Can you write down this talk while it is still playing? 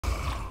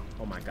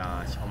Oh my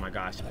gosh. Oh my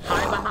gosh.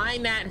 Hide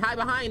behind that. Hide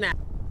behind that.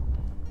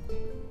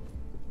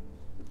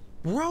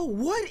 Bro,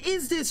 what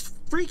is this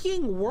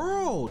freaking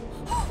world?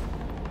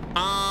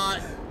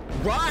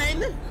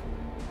 Run!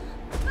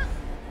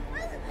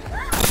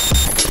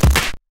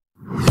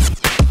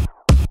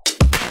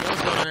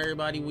 What's going on,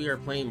 everybody? We are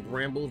playing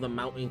Bramble the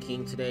Mountain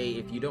King today.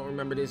 If you don't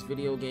remember this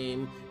video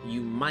game,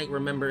 you might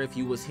remember if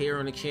you was here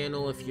on the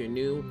channel. If you're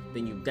new,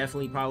 then you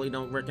definitely probably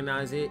don't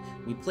recognize it.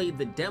 We played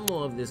the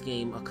demo of this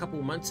game a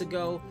couple months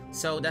ago,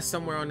 so that's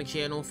somewhere on the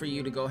channel for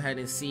you to go ahead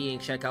and see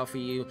and check out for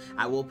you.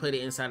 I will put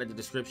it inside of the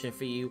description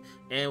for you.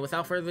 And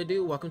without further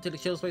ado, welcome to the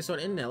chill space on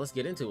the internet. Let's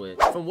get into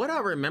it. From what I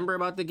remember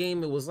about the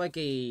game, it was like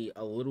a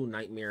little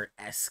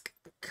nightmare-esque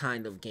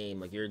kind of game.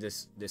 Like you're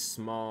this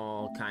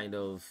small kind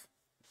of,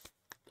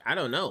 I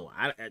don't know,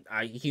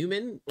 I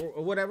human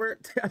or whatever.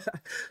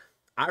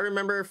 I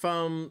remember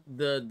from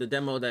the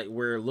demo that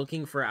we're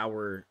looking for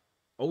our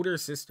older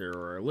sister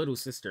or a little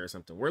sister or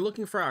something. We're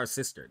looking for our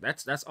sister.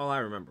 That's all I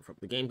remember from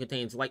the game.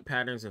 Contains light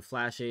patterns and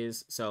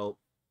flashes, so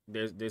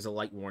there's a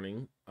light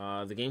warning.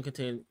 The game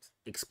contains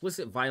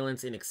explicit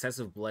violence and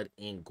excessive blood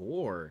and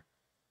gore,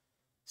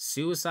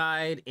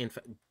 suicide and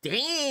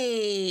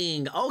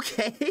dang,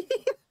 okay.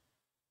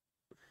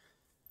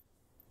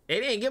 They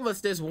didn't give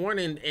us this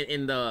warning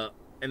in the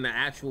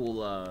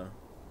actual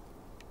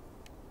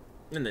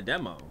in the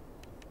demo.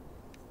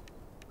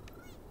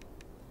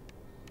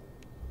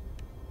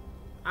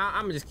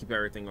 I'm gonna just keep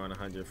everything on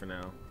 100 for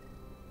now.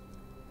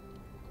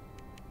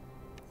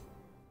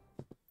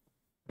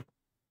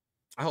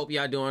 I hope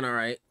y'all doing all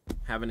right,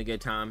 having a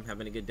good time,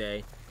 having a good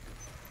day.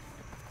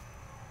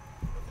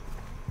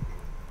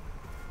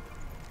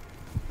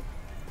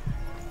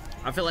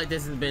 I feel like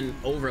this has been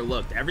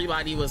overlooked.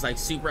 Everybody was like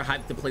super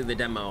hyped to play the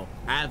demo.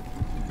 I've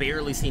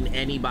barely seen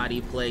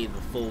anybody play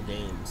the full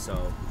game,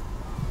 so.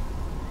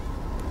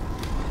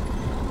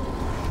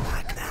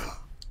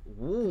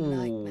 Ooh. The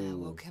nightmare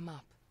woke him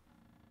up.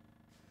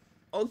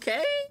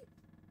 Okay.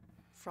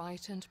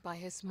 Frightened by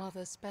his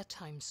mother's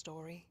bedtime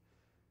story,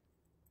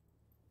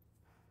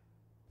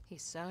 he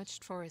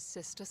searched for his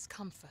sister's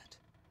comfort.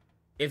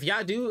 If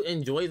y'all do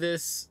enjoy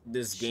this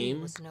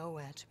game, was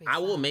nowhere to be I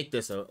will found. make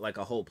this like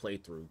a whole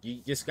playthrough.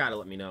 You just gotta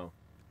let me know.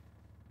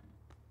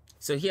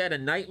 So he had a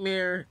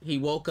nightmare. He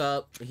woke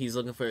up. He's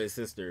looking for his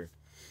sister.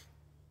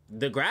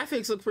 The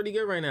graphics look pretty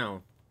good right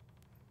now.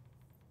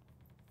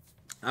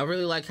 I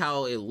really like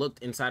how it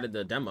looked inside of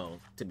the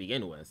demo to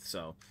begin with.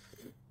 So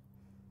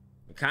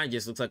it kind of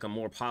just looks like a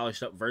more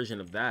polished up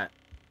version of that.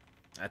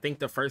 I think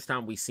the first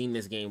time we seen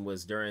this game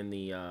was during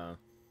the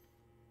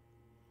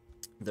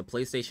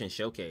PlayStation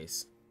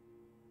Showcase.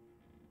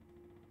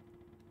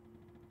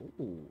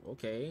 Ooh,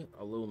 okay.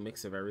 A little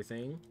mix of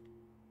everything.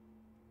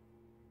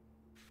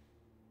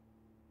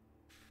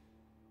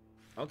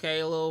 Okay,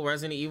 a little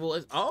Resident Evil.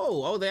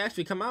 Oh, they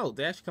actually come out.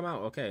 They actually come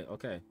out. Okay,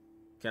 okay.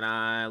 Can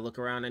I look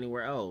around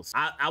anywhere else?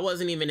 I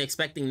wasn't even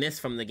expecting this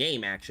from the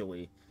game,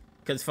 actually.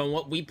 Because from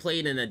what we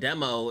played in the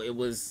demo, it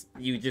was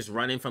you just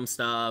running from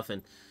stuff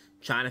and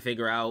trying to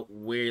figure out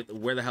where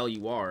the hell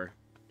you are.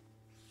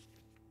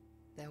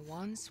 There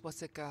once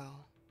was a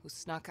girl who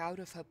snuck out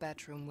of her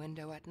bedroom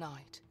window at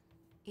night,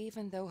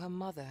 even though her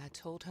mother had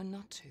told her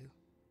not to.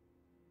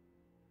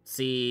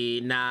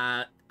 See,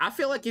 nah, I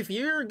feel like if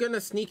you're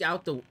gonna sneak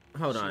out the...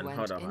 Hold on.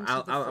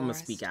 I'm gonna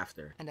speak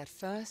after. And at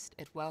first,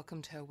 it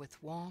welcomed her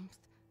with warmth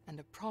and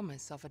a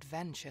promise of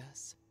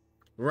adventures.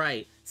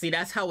 Right. See,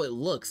 that's how it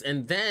looks.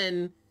 And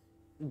then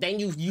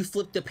you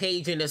flip the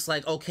page and it's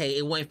like, okay,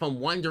 it went from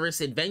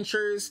wondrous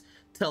adventures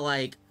to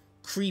like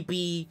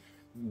creepy,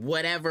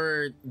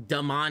 whatever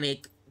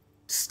demonic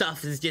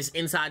stuff is just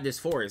inside this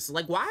forest.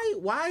 Like,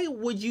 why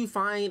would you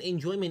find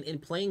enjoyment in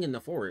playing in the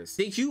forest?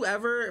 Did you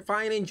ever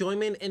find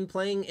enjoyment in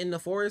playing in the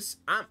forest?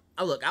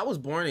 Look, I was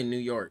born in New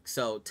York,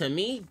 so to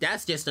me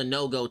that's just a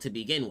no-go to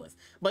begin with.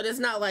 But it's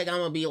not like I'm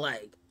gonna be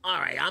like, all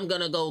right, I'm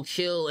gonna go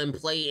chill and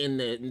play in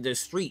the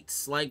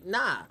streets. Like,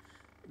 nah.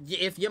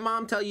 If your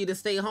mom tell you to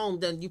stay home,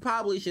 then you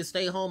probably should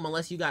stay home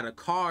unless you got a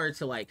car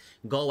to like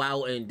go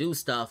out and do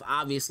stuff.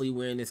 Obviously,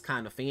 we're in this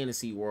kind of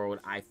fantasy world,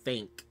 I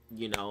think,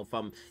 you know,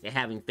 from it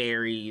having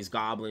fairies,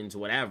 goblins,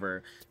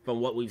 whatever,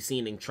 from what we've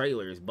seen in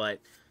trailers.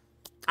 But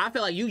I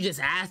feel like you just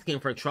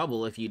asking for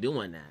trouble if you're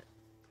doing that.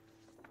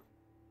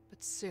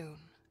 But soon,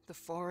 the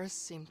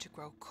forest seemed to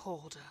grow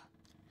colder.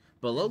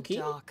 But low-key,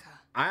 darker.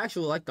 I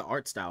actually like the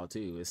art style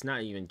too. It's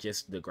not even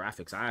just the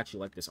graphics. I actually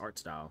like this art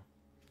style.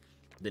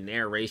 The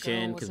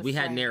narration, because we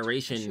had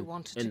narration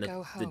in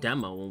the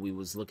demo when we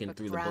was looking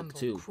through the book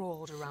too.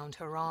 Crawled around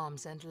her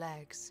arms and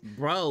legs.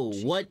 Bro,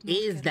 what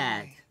is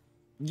that?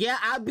 Yeah,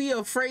 I'd be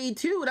afraid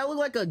too. That looked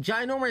like a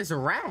ginormous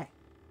rat.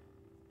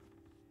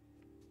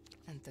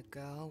 And the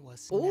girl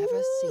was never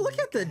seen look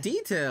at the again.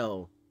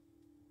 detail.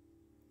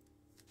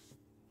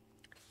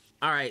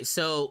 All right,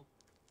 so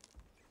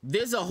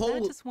there's a whole...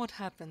 That is what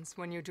happens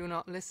when you do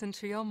not listen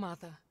to your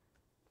mother.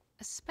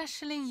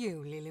 Especially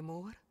you,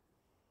 Lilimur.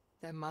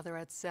 Their mother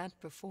had said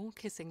before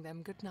kissing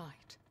them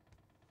goodnight.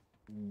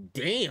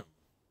 Damn.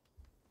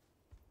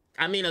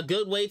 I mean, a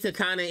good way to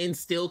kind of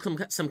instill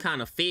some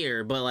kind of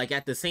fear, but like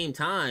at the same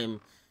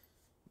time,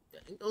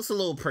 it's a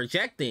little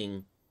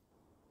projecting.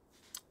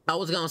 I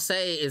was gonna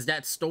say, is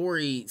that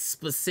story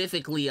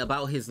specifically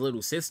about his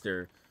little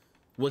sister,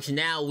 which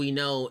now we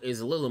know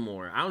is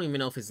Lillimore. I don't even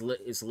know if it's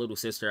little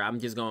sister. I'm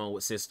just going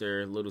with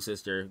sister. Little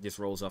sister just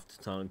rolls off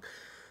the tongue.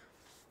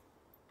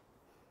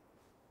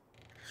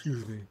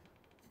 Excuse me.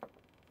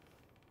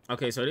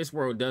 Okay, so this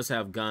world does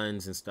have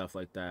guns and stuff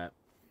like that.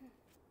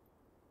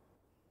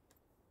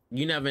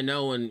 You never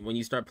know when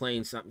you start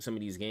playing some of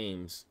these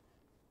games.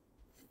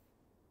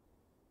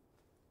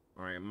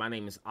 All right, my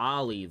name is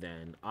Ollie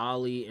then.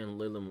 Ollie and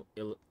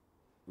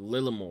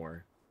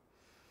Lillimore.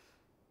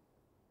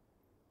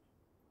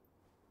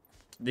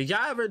 Did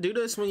y'all ever do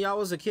this when y'all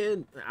was a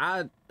kid?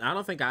 I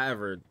don't think I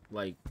ever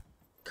like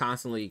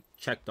constantly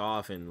checked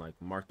off and like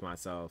marked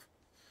myself.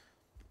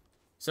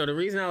 So the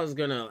reason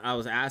I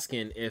was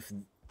asking if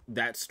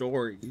that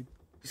story,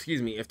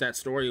 excuse me, if that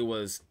story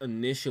was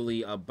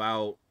initially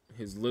about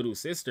his little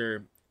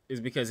sister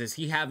is because is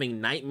he having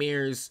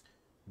nightmares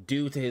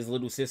due to his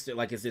little sister?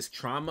 Like, is this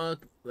trauma?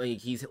 Like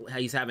he's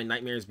having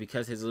nightmares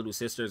because his little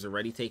sister is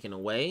already taken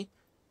away?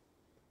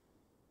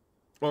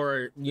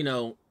 Or, you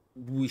know,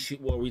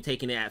 were we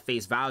taking it at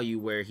face value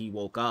where he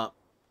woke up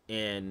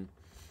and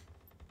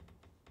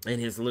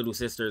his little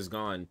sister is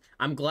gone?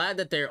 I'm glad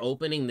that they're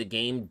opening the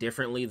game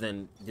differently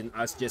than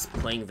us just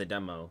playing the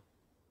demo.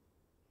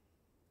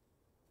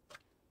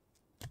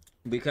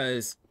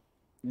 Because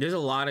there's a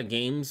lot of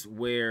games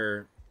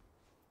where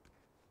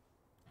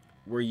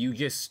you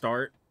just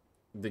start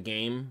the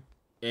game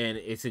and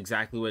it's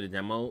exactly where the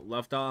demo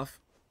left off.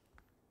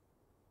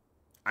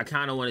 I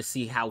kind of want to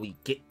see how we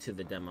get to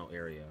the demo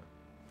area.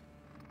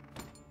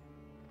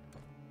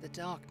 The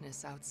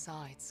darkness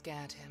outside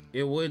scared him.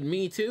 It would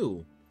me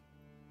too.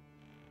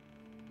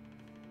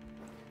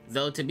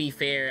 Though, to be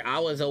fair, I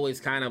was always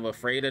kind of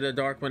afraid of the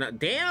dark when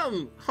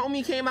damn,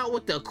 homie came out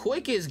with the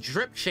quickest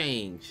drip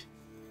change.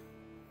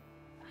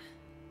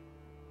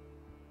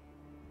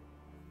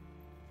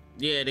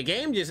 Yeah, the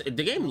game just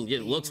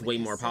looks way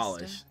more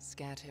polished.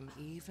 Scared him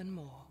even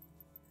more.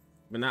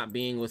 But not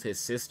being with his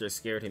sister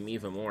scared him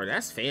even more.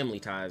 That's family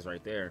ties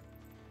right there.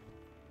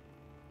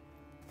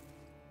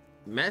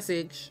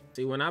 Message.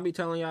 See, when I be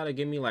telling y'all to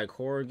give me like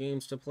horror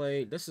games to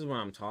play, this is what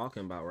I'm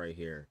talking about right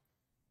here.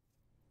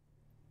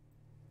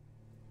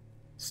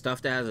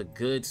 Stuff that has a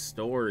good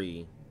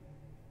story.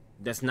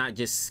 That's not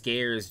just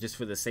scares just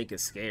for the sake of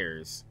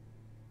scares.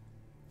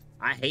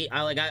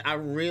 I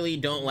really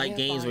don't like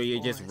games where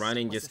you're just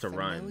running just to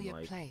run.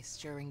 Like,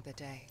 during the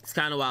day. It's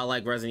kind of why I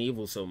like Resident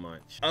Evil so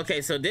much.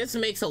 Okay, so this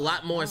makes a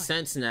lot more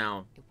sense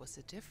now. It was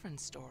a different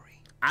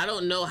story. I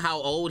don't know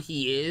how old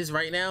he is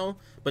right now,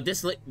 but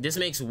this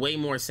makes way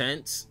more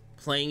sense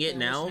playing it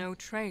now. There was no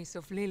trace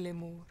of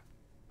Lillimore,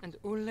 and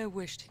Ulle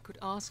wished he could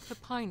ask the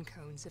pine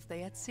cones if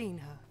they had seen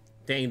her.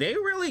 Dang, they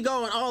really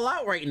going all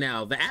out right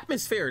now. The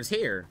atmosphere is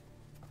here.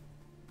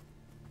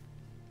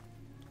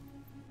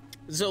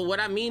 So what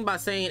I mean by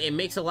saying it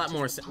makes a lot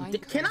more sense.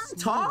 Can I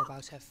talk?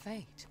 About her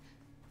fate.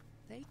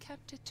 They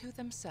kept it to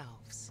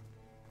themselves.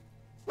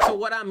 So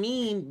what I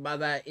mean by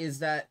that is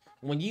that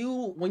when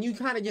you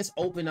kind of just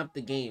open up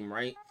the game,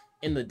 right,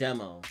 in the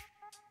demo,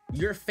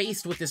 you're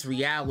faced with this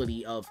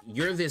reality of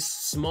you're this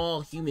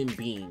small human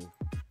being,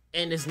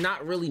 and it's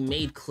not really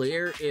made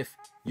clear if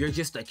you're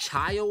just a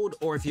child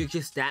or if you're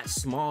just that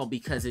small,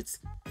 because it's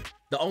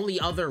the only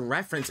other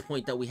reference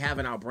point that we have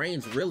in our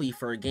brains really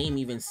for a game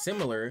even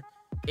similar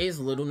is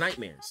Little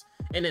Nightmares.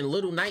 And in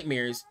Little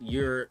Nightmares,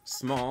 you're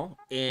small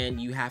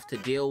and you have to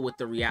deal with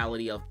the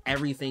reality of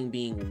everything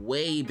being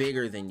way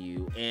bigger than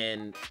you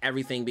and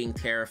everything being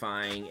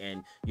terrifying,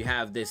 and you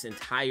have this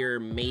entire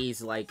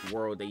maze-like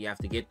world that you have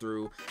to get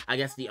through. I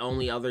guess the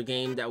only other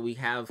game that we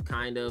have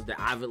kind of that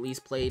I've at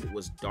least played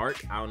was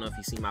Dark. I don't know if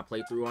you see my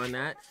playthrough on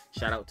that.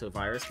 Shout out to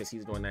Virus because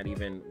he's the one that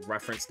even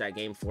referenced that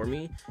game for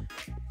me.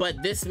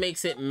 But this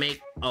makes it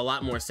make a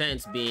lot more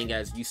sense, being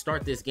as you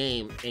start this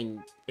game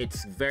and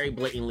it's very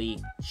blatantly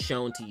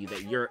shown to you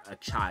that you're a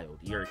child,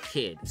 you're a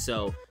kid.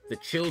 So the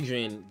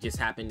children just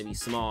happen to be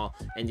small,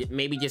 and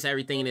maybe just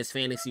everything in this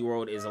fantasy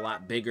world is a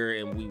lot bigger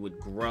and we would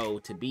grow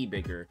to be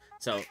bigger.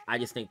 So I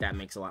just think that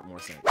makes a lot more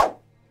sense.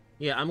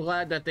 Yeah, I'm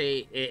glad that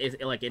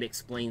it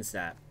explains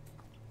that.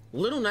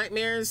 Little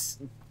Nightmares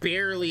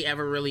barely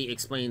ever really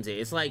explains it.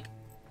 It's like,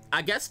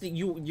 I guess that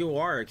you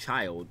are a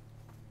child,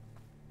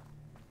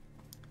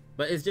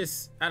 but it's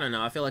just, I don't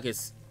know, I feel like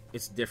it's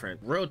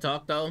different. Real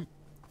talk though,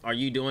 are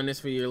you doing this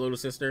for your little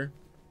sister?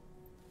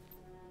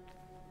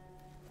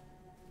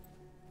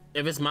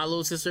 If it's my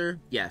little sister,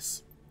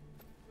 yes.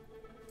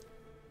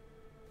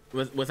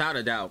 Without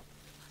a doubt.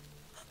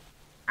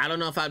 I don't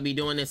know if I'd be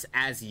doing this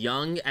as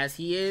young as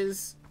he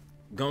is,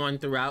 going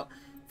throughout.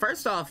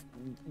 First off,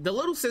 the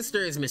little sister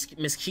is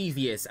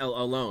mischievous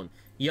alone.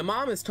 Your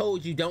mom has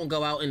told you don't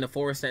go out in the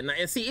forest at night.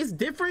 And see, it's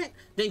different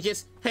than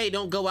just, hey,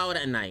 don't go out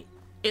at night.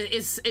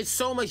 It's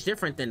so much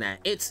different than that.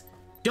 It's,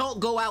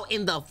 don't go out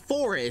in the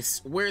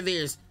forest where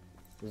there's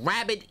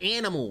rabid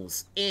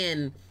animals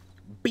and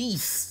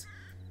beasts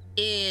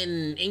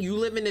and you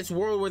live in this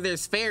world where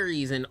there's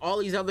fairies and all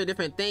these other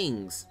different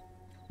things.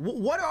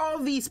 What are all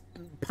these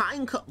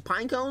pine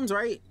cones,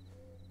 right?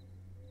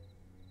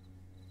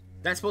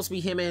 That's supposed to be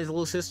him and his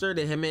little sister.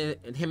 Did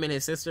him and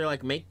his sister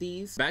like make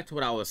these? Back to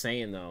what I was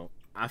saying though.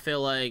 I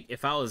feel like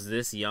if I was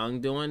this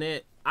young doing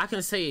it, I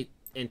can say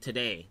in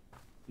today,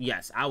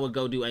 yes, I would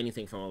go do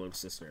anything for my little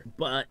sister.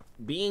 But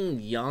being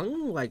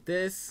young like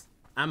this,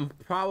 I'm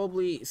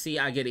probably, see,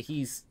 I get it.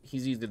 He's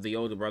either the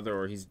older brother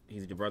or he's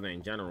the brother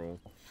in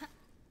general.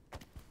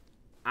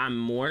 I'm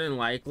more than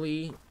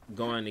likely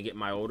going to get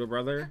my older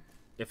brother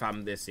if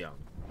I'm this young.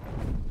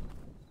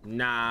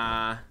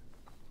 Nah.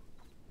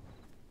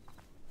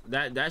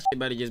 That shit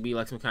better just be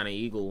like some kind of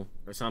eagle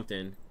or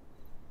something.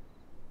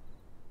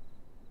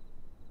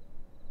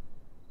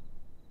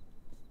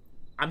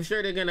 I'm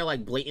sure they're gonna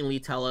like blatantly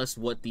tell us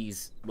what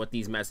these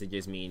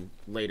messages mean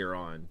later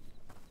on.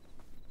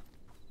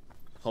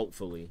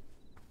 Hopefully.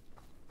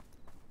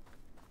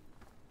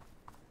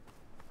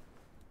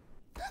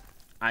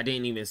 I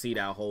didn't even see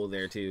that hole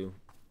there too.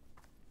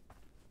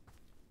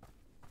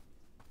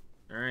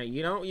 All right,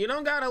 you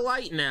don't got a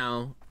light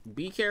now.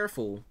 Be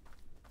careful.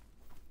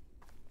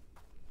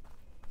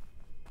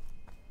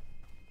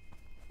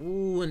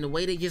 Ooh, and the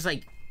way they just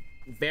like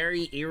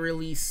very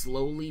eerily,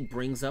 slowly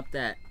brings up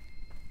that,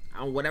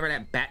 whatever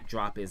that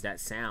backdrop is,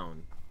 that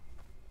sound.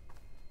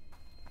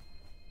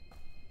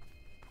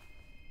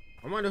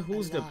 I wonder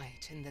who's the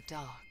light in the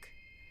dark.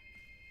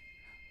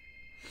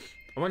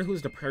 I wonder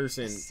who's the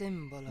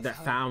person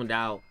that found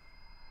out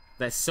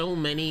that so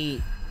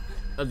many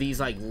of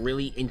these like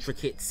really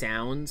intricate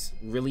sounds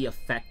really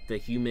affect the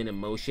human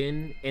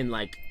emotion and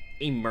like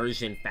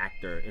immersion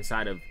factor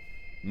inside of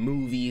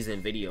movies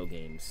and video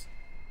games.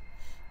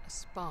 A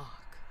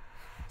spark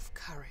of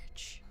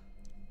courage.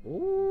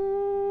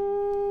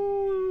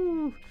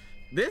 Ooh,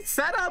 this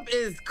setup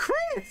is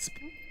crisp.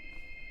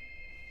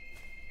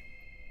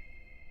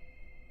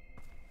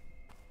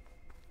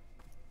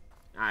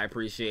 I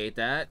appreciate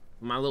that.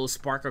 My little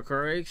spark of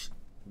courage.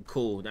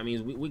 Cool. That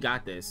means we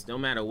got this. No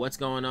matter what's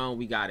going on,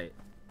 we got it.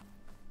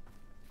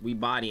 We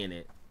bodying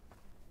it.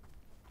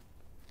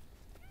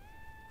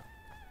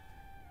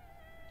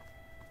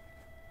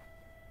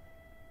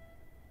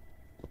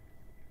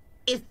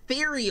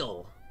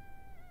 Ethereal.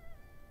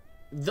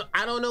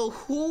 I don't know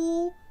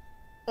who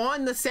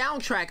on the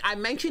soundtrack, I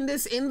mentioned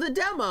this in the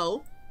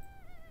demo,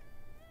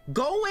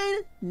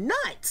 going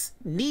nuts.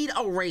 Need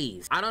a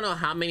raise. I don't know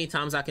how many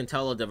times I can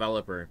tell a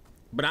developer,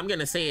 but I'm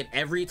gonna say it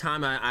every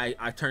time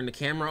I turn the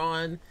camera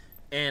on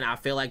and I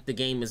feel like the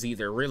game is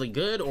either really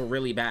good or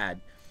really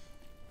bad.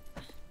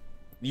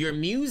 Your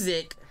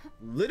music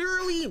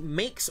literally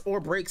makes or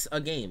breaks a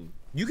game.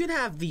 You can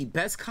have the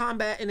best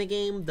combat in a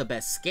game, the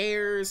best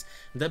scares,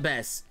 the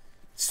best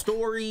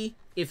story.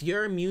 If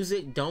your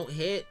music don't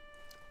hit,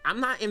 I'm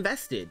not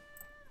invested.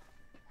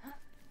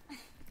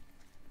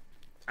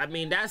 I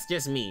mean, that's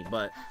just me,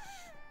 but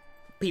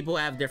people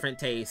have different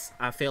tastes.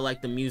 I feel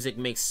like the music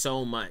makes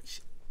so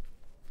much.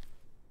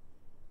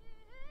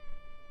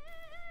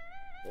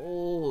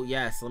 Oh,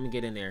 yes, let me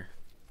get in there.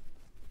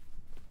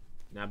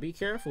 Now be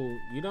careful.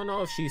 You don't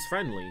know if she's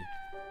friendly.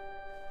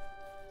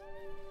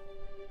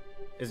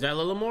 Is that a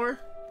little more?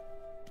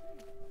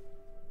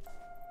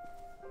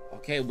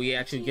 Okay, we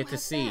actually get to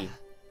see.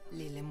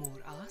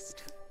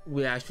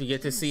 We actually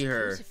get to see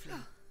her.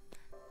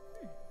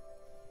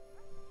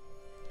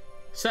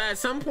 So at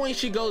some point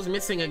she goes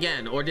missing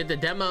again, or did the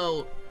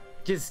demo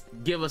just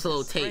give us a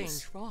little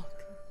taste? Rock,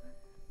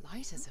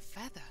 light as a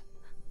feather.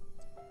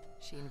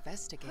 She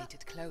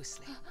investigated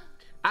closely.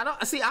 I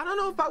don't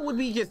know if I would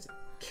be just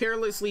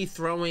carelessly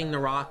throwing the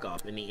rock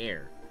up in the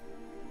air.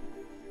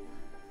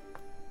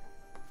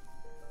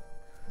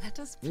 Let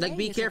us play, like,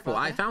 be careful,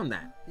 brother. I found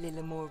that.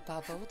 Lillemore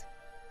babbled.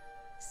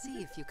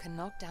 See if you can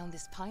knock down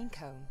this pine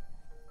cone.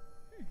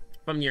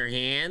 From your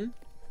hand?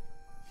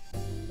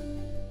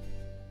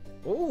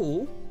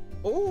 Ooh.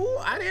 Ooh,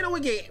 I didn't know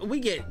we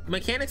get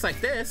mechanics like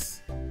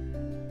this.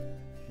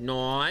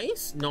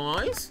 Nice,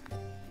 nice. All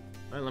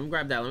right, let me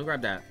grab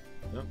that,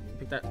 Nope,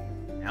 pick that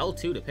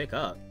L2 to pick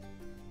up.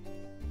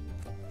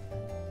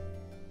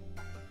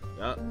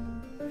 Yup.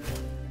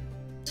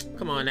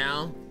 Come on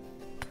now.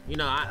 You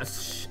know, I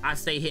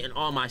stay hitting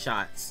all my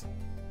shots.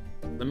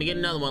 Let me get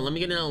another one.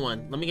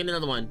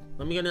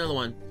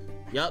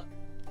 Yup.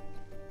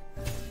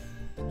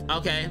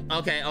 Okay.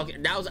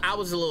 I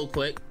was a little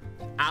quick.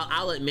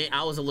 I'll admit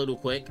I was a little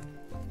quick.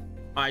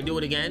 All right, do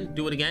it again.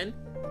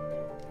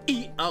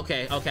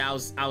 Okay. I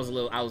was a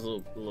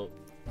little.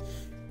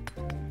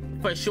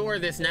 For sure,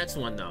 this next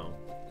one though.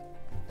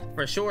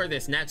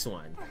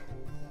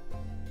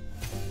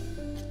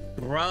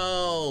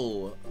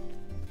 Bro.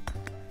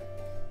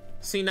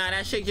 See, now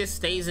that shit just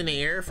stays in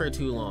the air for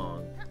too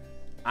long.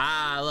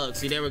 Ah, look,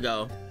 see, there we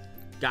go.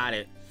 Got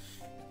it.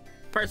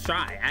 First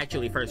try.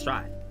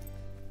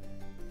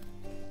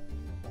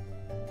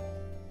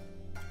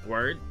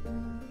 Word.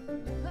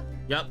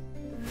 Yup.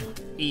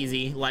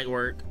 Easy, light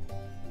work.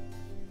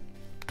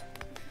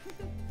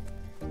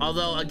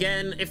 Although,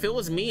 again, if it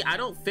was me, I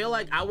don't feel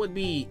like I would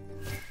be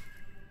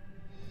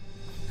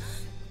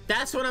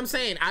That's what I'm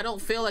saying. I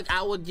don't feel like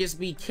I would just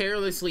be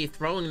carelessly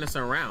throwing this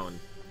around.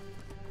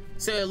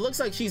 So it looks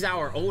like she's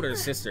our older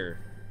sister.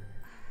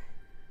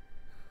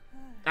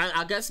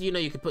 I guess, you know,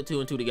 you could put 2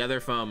 and 2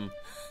 together from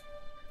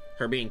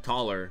her being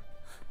taller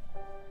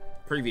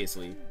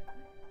previously.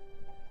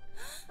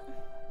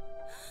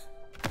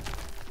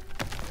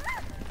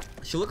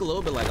 She look a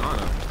little bit like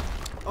Anna.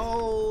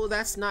 Oh,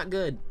 that's not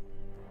good.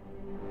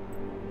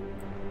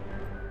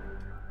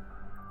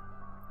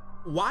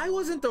 Why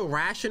wasn't the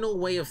rational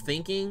way of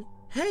thinking,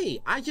 hey,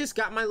 I just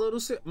got my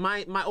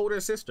my older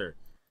sister.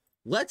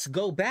 Let's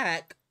go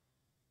back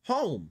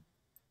home.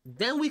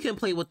 Then we can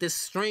play with this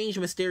strange,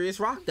 mysterious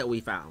rock that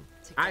we found.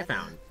 Together, I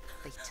found.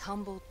 They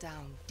tumbled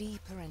down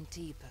deeper and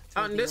deeper.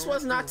 This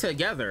was not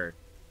together.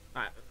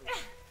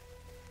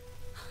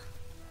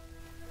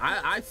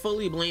 I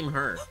fully blame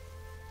her.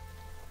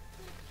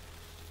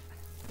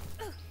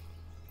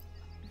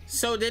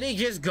 So did it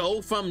just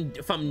go from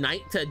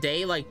night to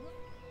day like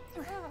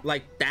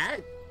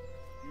that?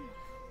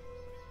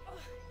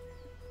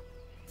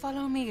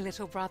 Follow me,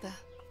 little brother.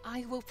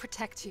 I will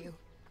protect you,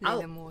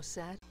 Lilamore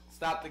said.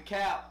 Stop the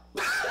cap.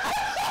 Stop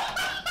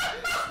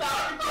the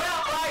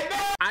cap right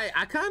now. I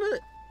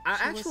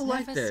actually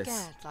like this. She was never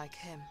scared like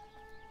him.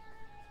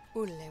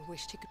 Ulle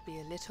wished he could be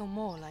a little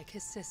more like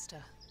his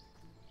sister.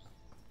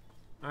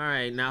 All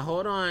right, now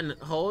hold on.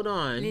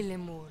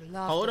 Lilamore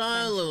loved Hold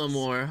on, adventures.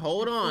 Lilamore.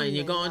 Hold on. Ulle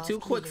You're going too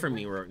loved quick for Lilamore.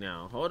 me right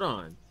now. Hold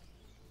on.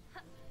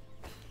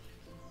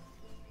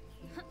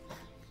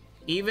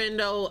 Even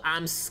though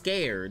I'm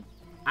scared,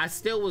 I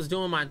still was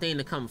doing my thing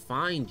to come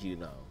find you,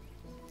 though.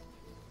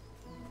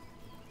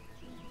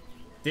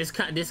 This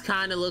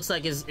kind of looks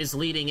like it's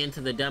leading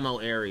into the demo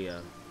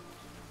area.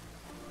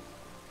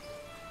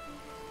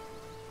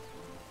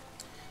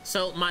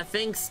 So my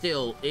thing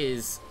still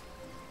is,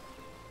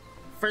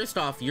 first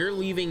off, you're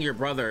leaving your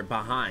brother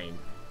behind.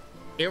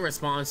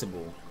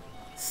 Irresponsible.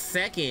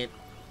 Second,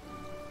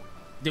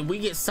 did we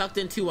get sucked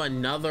into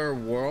another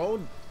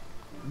world?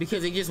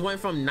 Because it just went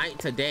from night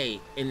to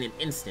day in an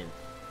instant.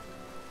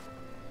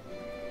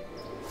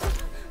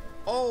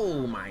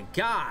 Oh my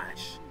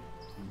gosh.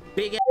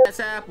 Big ass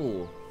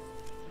apple.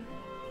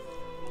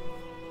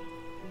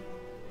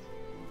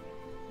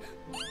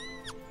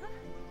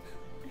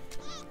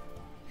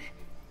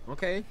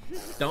 Okay.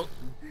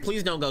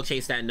 Please don't go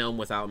chase that gnome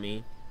without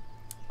me.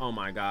 Oh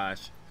my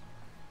gosh.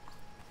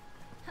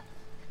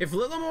 If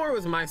Lilamore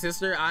was my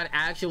sister, I'd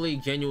actually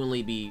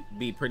genuinely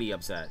be pretty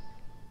upset.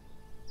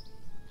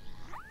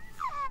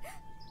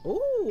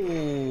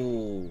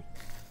 Ooh.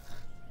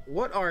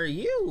 What are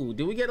you?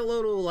 Do we get a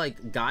little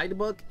like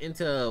guidebook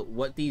into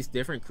what these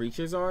different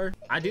creatures are?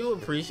 I do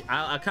appreciate,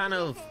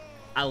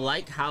 I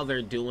like how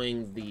they're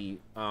doing the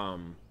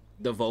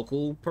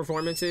vocal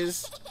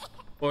performances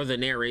or the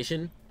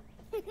narration,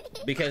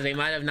 because they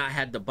might have not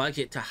had the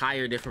budget to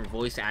hire different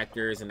voice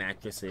actors and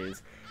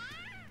actresses.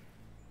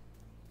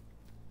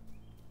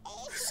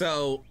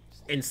 So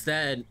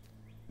instead,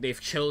 they've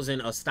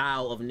chosen a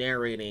style of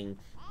narrating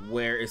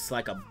where it's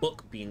like a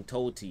book being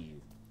told to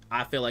you.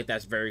 I feel like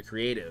that's very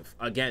creative.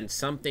 Again,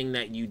 something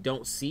that you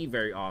don't see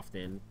very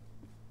often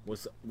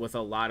with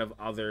a lot of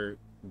other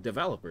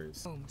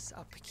developers. Gnomes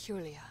are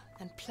peculiar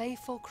and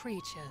playful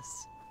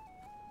creatures.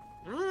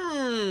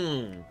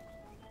 Mmm.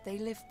 They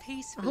live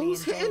peacefully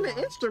Who's in hitting the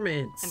daylight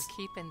instruments? and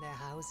keep in their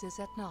houses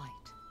at night.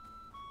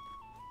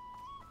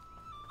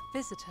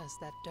 Visitors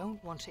that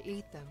don't want to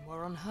eat them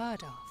were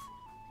unheard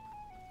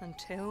of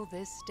until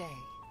this day.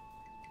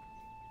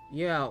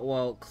 Yeah,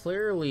 well,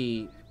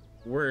 clearly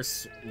we're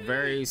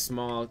very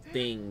small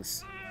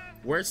things.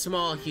 We're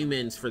small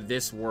humans for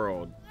this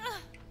world,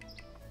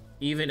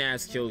 even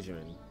as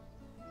children.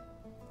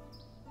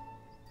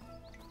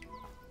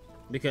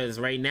 Because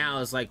right now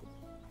it's like,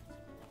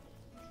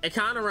 it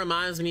kind of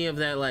reminds me of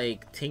that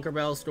like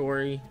Tinkerbell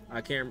story.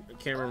 I can't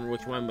remember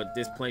which one, but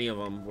there's plenty of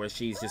them where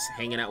she's just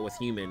hanging out with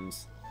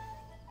humans.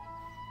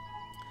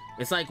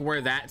 It's like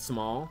we're that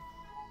small.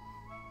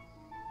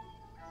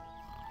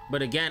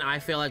 But again, I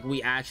feel like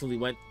we actually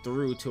went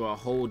through to a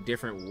whole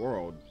different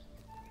world.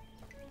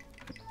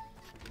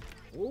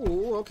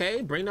 Ooh,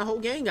 okay, bring the whole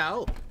gang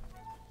out.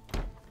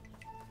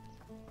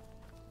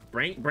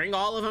 Bring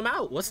all of them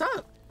out. What's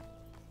up?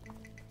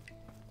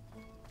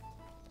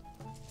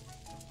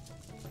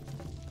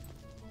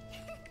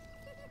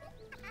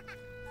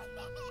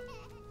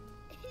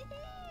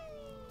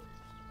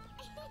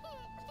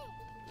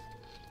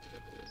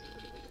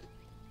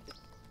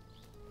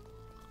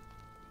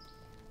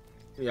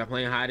 Y'all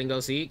playing hide and go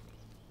seek?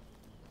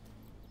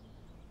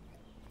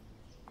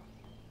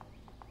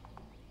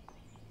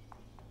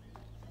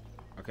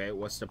 Okay,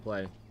 what's the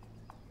play?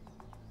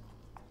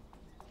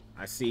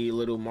 I see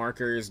little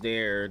markers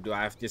there. Do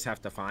I just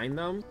have to find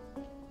them?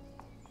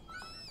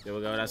 There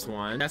we go, that's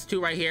one. That's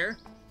two right here.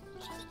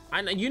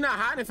 I know you're not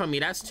hiding from me.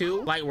 That's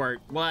two. Light work.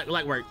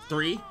 Light work.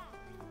 Three.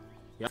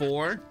 Yep.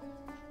 Four.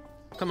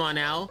 Come on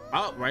now.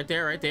 Oh, right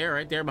there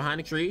behind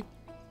the tree.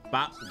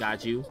 Bop,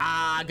 got you.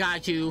 Ah,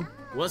 got you.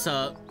 What's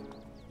up?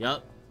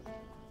 Yup.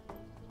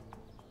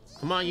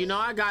 Come on, you know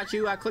I got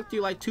you. I clicked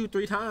you like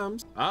 2-3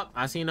 times. Oh,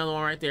 I see another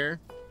one right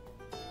there.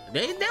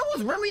 They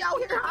was really out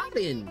here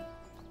hiding.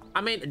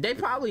 I mean, they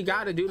probably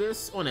got to do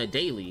this on a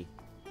daily.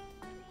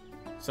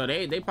 So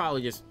they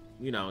probably just,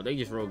 you know, they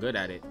just real good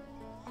at it.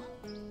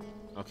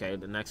 Okay,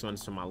 the next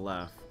one's to my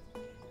left.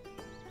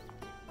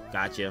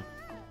 Gotcha.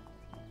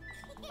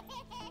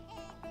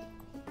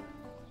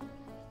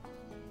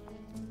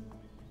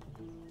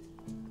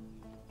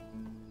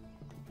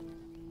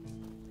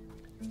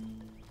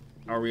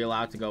 Are we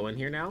allowed to go in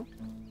here now?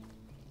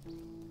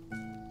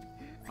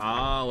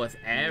 Oh, with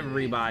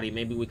everybody.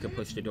 Maybe we could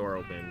push the door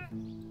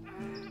open.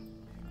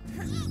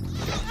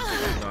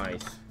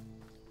 Nice.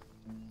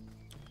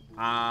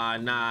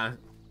 Nah.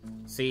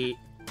 See,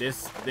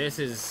 this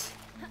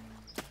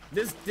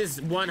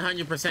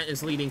 100%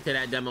 is leading to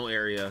that demo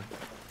area.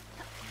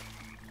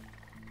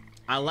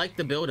 I like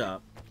the build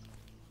up.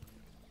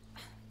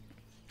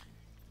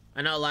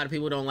 I know a lot of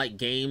people don't like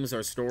games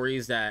or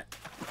stories that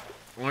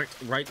aren't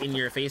right in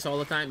your face all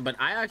the time, but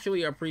I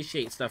actually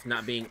appreciate stuff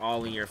not being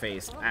all in your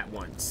face at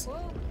once.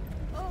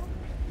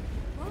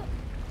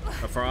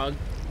 A frog?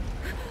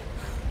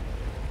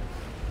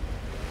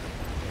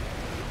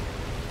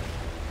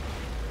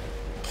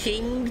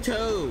 King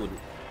Toad.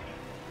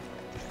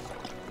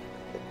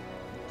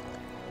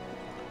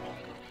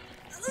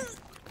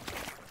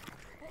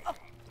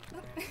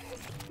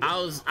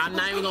 I'm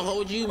not even gonna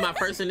hold you. My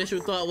first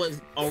initial thought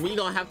was, are we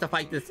gonna have to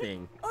fight this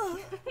thing?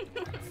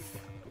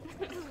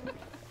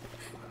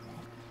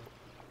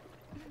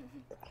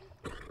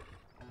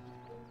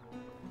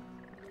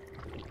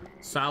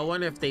 So I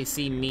wonder if they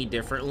see me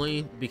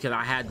differently because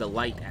I had the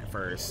light at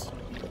first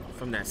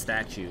from that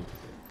statue.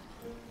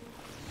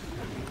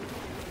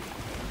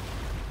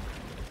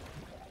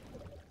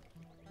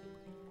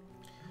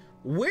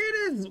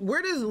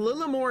 Where does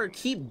Lillimore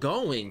keep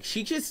going?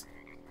 She just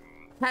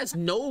has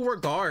no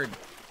regard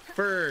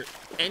for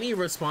any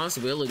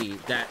responsibility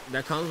that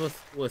comes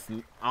with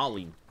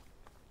Ollie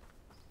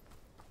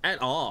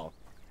at all.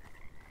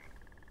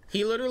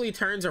 He literally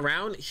turns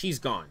around, she's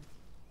gone.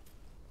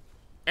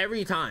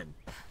 Every time.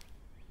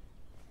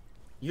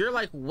 You're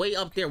like way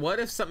up there. What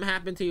if something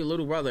happened to your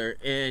little brother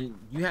and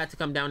you had to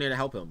come down there to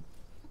help him?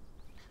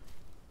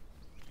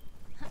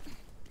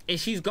 And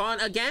she's gone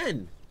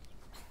again.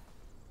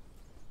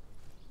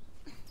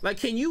 Like,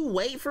 can you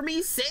wait for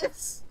me,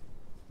 sis?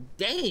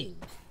 Dang.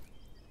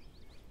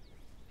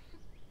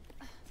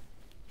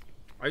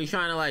 Are you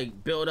trying to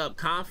like build up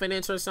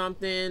confidence or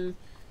something?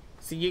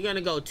 See, you're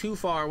gonna go too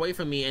far away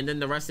from me and then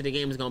the rest of the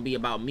game is gonna be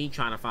about me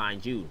trying to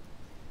find you.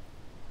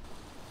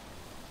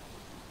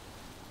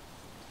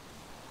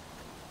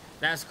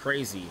 That's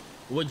crazy.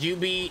 Would you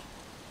be...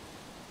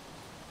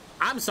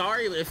 I'm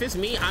sorry, if it's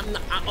me, I'm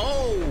not...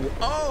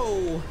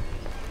 Oh!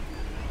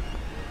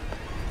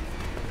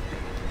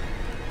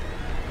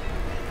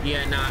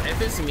 Yeah, nah,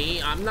 if it's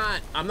me, I'm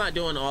not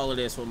doing all of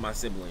this with my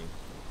sibling.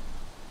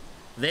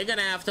 They're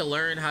gonna have to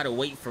learn how to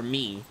wait for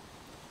me.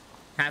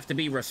 Have to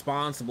be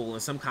responsible in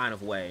some kind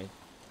of way.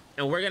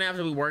 And we're gonna have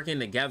to be working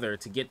together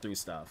to get through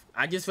stuff.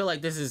 I just feel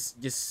like this is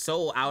just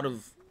so out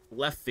of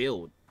left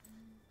field.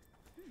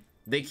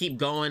 They keep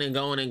going and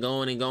going and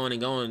going and going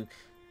and going.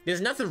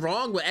 There's nothing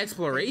wrong with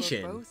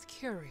exploration. They were both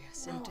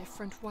curious in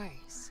different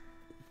ways,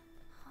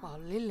 while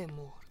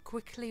Lillimore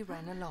quickly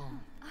ran along.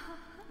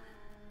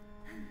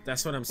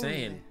 That's what I'm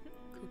saying.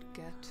 Ole could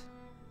get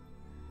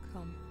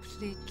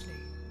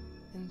completely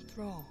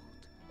enthralled.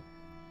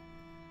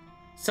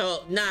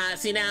 So, nah,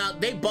 see now,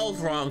 they both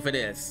wrong for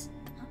this.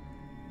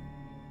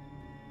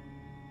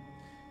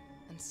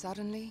 And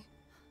suddenly,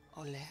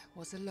 Ole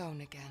was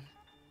alone again.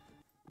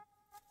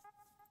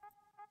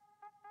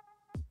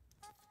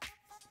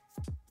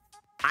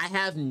 I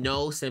have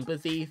no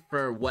sympathy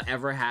for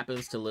whatever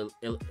happens to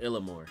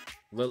Lillimore.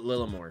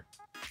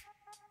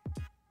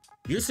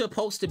 You're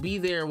supposed to be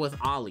there with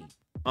Ollie,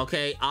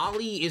 okay?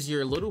 Ollie is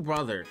your little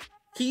brother.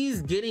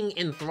 He's getting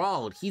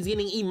enthralled. He's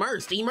getting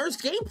immersed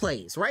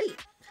gameplays, right?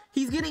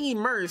 He's getting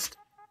immersed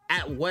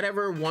at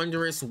whatever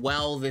wondrous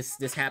well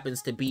this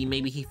happens to be.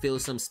 Maybe he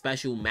feels some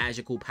special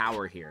magical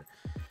power here.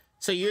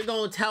 So you're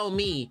gonna tell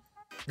me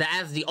that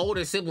as the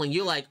older sibling,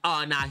 you're like,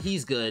 oh, nah,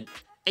 he's good.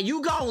 And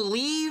you gonna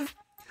leave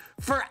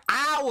for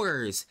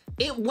hours.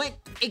 It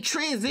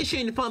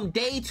transitioned from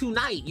day to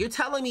night. You're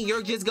telling me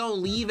you're just gonna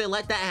leave and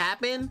let that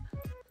happen?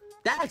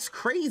 That's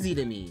crazy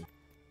to me.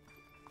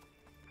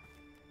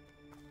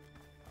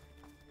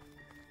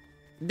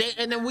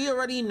 And then we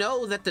already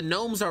know that the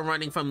gnomes are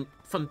running from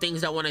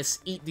things that want to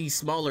eat these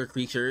smaller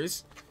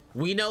creatures.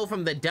 We know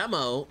from the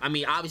demo, I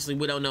mean, obviously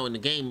we don't know in the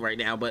game right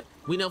now, but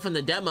we know from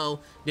the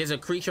demo, there's a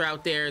creature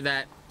out there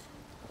that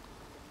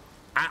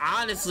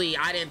I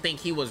didn't think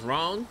he was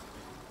wrong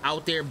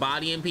out there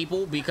bodying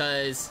people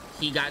because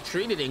he got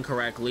treated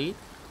incorrectly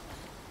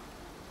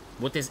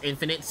with this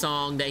infinite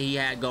song that he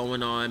had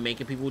going on,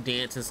 making people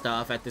dance and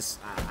stuff at this,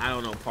 I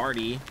don't know,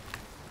 party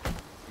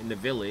in the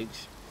village.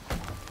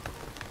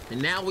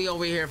 And now we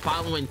over here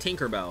following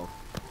Tinkerbell.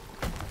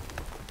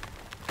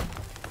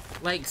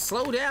 Like,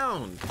 slow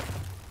down.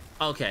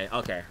 Okay.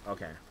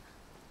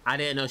 I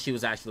didn't know she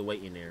was actually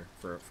waiting there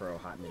for a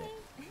hot minute.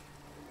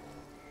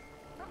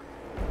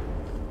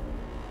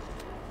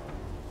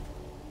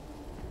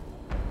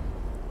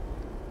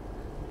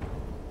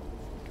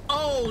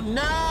 Oh,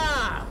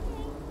 nah!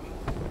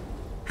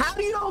 How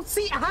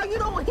you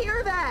don't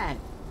hear that?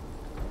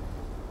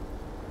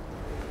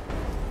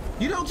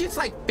 You don't just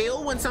like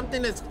feel when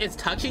something is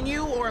touching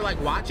you or like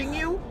watching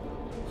you?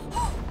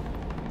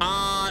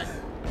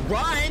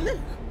 Run!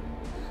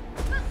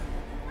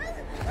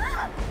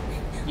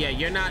 Yeah,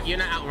 you're not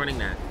outrunning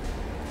that.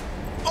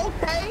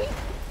 Okay.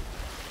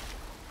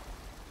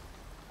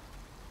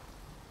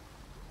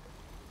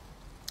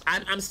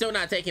 I'm still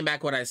not taking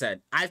back what I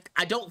said.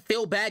 I don't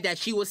feel bad that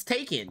she was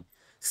taken.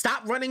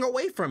 Stop running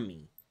away from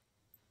me.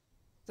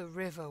 The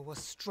river was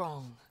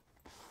strong,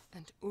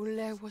 and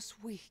Ule was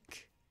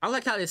weak. I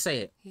like how they say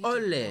it. He Ole.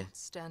 did not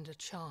stand a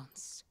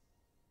chance.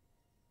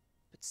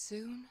 But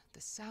soon,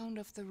 the sound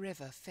of the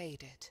river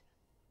faded.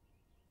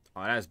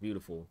 Oh, that's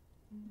beautiful.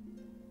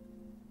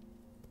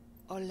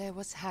 Ole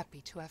was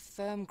happy to have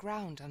firm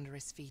ground under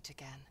his feet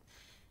again.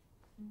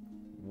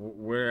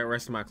 Where the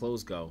rest of my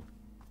clothes go?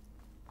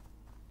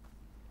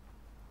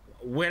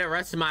 Where the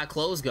rest of my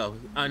clothes go?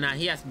 Nah,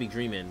 he has to be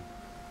dreaming.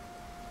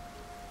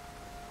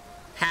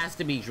 Has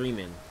to be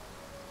dreaming.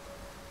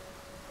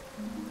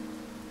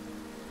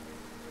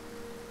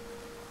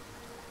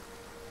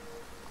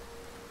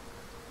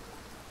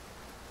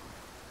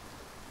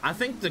 I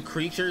think the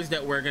creatures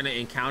that we're gonna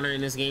encounter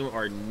in this game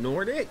are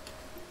Nordic.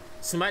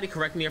 Somebody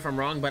correct me if I'm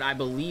wrong, but I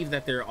believe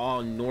that they're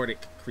all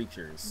Nordic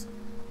creatures.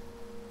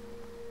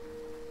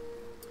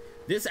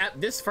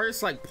 This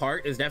first like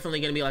part is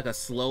definitely gonna be like a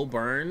slow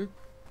burn,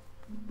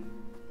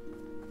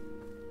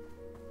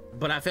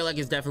 but I feel like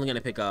it's definitely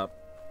gonna pick up.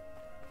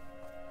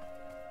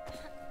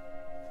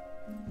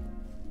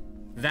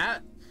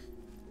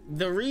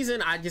 The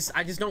reason I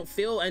just don't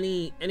feel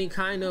any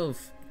kind of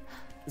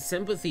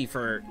sympathy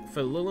for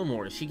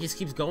Lilimore. She just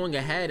keeps going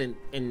ahead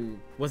and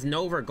with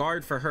no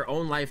regard for her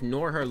own life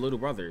nor her little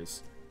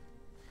brother's.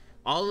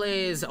 Ole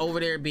is over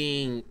there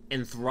being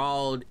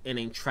enthralled and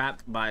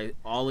entrapped by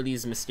all of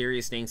these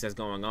mysterious things that's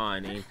going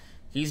on, and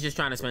he's just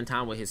trying to spend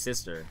time with his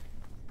sister.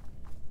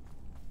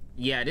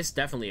 Yeah, this is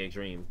definitely a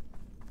dream.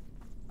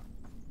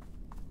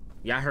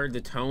 Yeah, I heard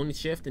the tone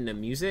shift in the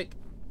music.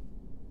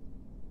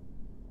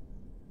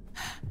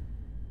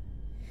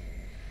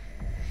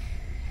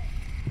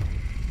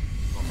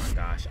 Oh my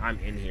gosh, I'm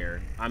in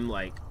here. I'm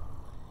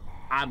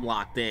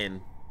locked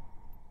in.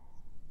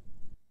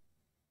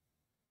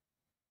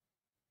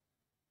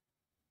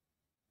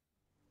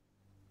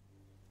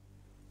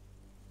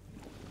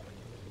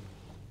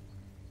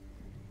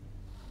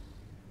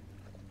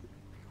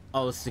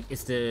 Oh, it's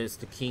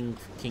the king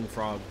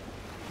frog.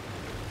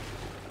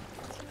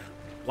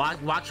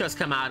 Watch us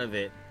come out of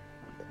it.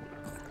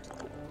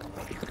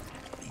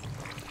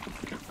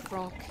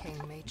 Frog King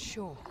made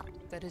sure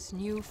that his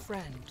new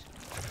friend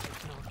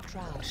would not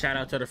drown. Shout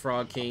out to the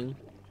Frog King.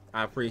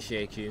 I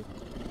appreciate you.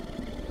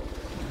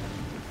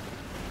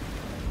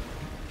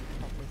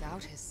 But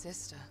without his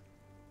sister,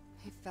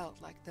 he felt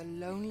like the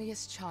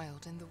loneliest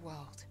child in the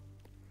world.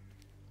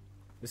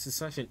 This is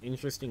such an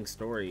interesting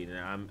story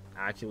that I'm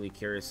actually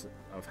curious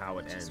of how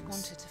it ends. Just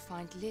wanted to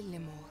find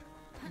Lilimore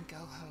and go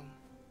home.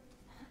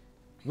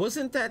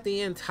 Wasn't that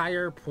the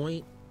entire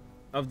point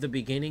of the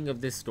beginning of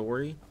this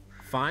story?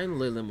 Find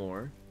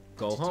Lilimore,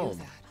 go home. To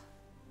do that,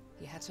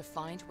 he had to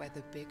find where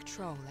the big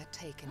troll had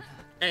taken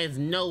her. There's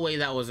no way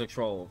that was a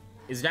troll.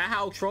 Is that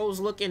how trolls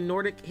look in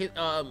Nordic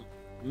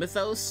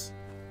mythos?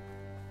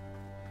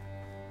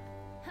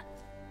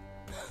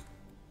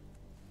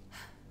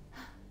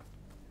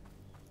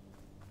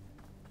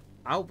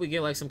 I hope we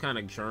get like some kind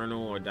of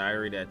journal or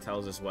diary that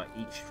tells us what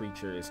each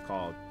creature is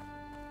called.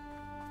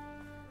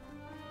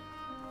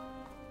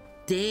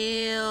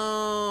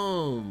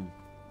 Damn!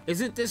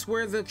 Isn't this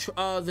where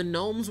the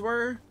gnomes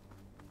were?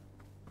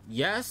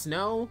 Yes?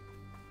 No?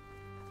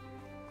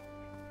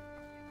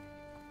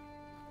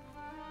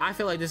 I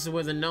feel like this is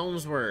where the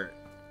gnomes were,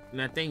 and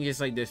that thing just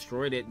like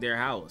destroyed their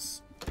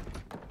house.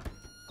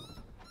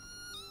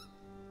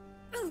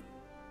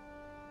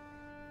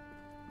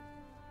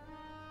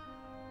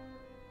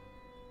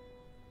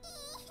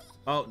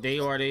 Oh, there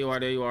you are, there you are,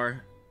 there you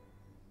are.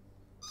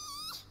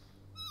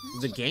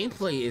 The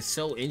gameplay is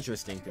so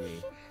interesting to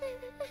me.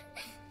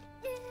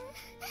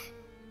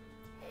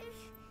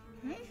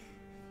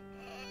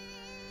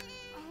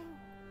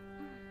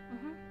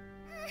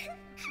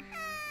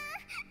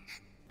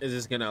 Is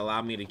this gonna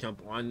allow me to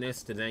jump on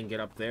this to then get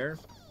up there?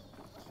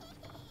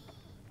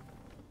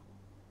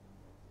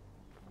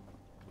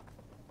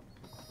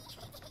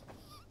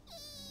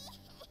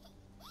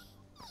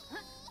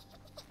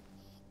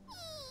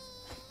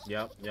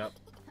 Yep.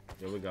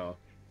 Here we go.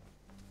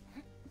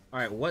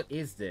 Alright, what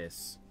is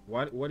this?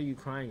 What are you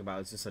crying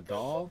about? Is this a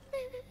doll?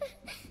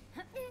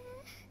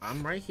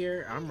 I'm right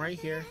here. I'm right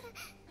here.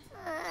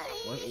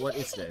 What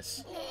is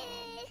this?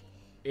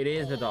 It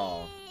is a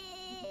doll.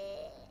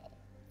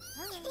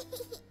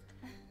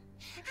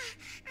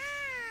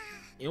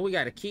 And we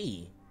got a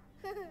key.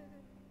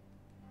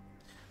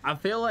 I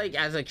feel like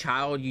as a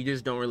child, you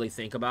just don't really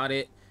think about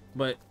it,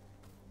 but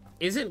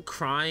isn't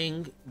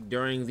crying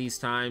during these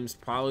times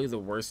probably the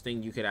worst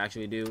thing you could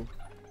actually do?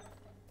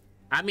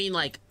 I mean,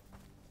 like,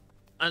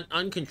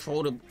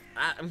 uncontrollable.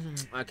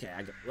 Okay,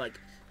 like,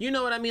 you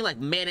know what I mean? Like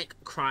manic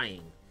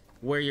crying,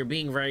 where you're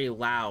being very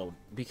loud,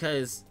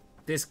 because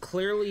there's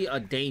clearly a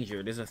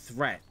danger, there's a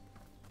threat.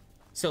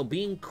 So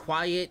being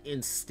quiet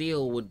and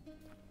still would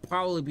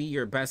probably be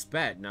your best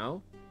bet,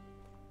 no?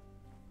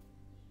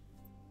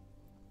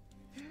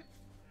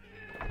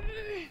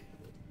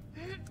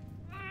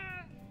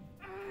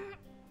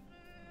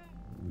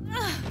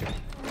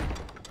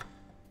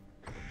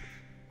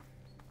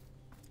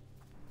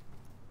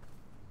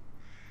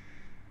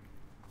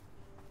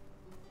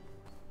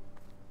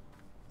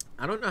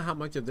 I don't know how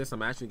much of this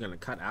I'm actually gonna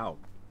cut out.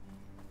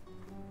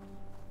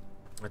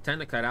 I tend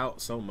to cut out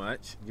so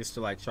much just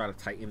to like try to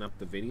tighten up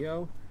the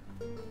video.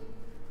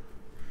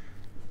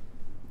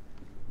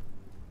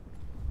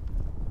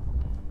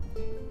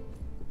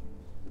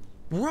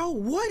 Bro,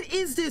 what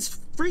is this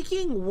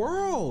freaking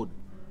world?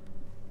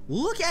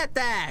 Look at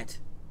that.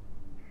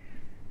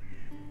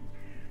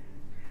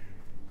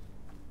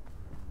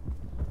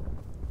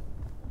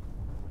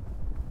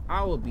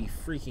 I would be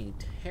freaking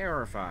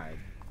terrified.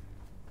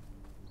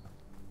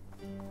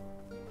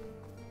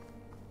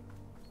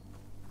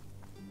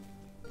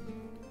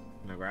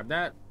 Can I grab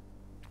that?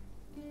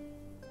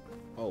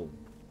 Oh,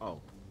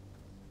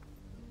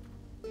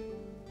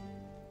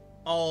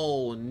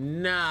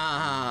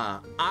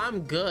 nah,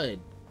 I'm good.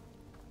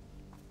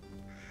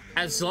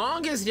 As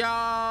long as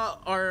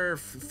y'all are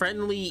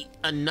friendly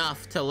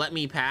enough to let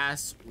me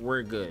pass,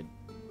 we're good.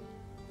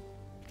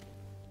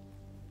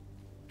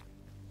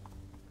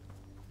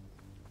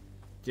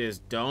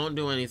 Just don't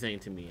do anything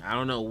to me. I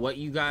don't know what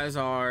you guys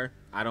are.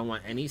 I don't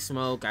want any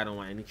smoke. I don't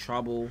want any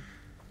trouble.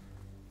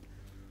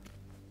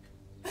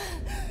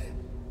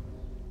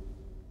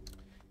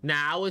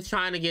 Nah, I was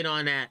trying to get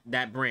on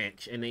that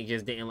branch and they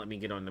just didn't let me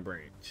get on the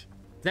branch.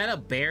 Is that a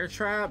bear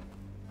trap?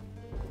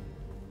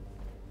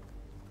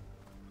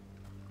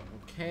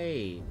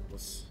 Okay.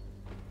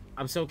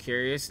 I'm so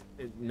curious.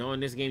 Knowing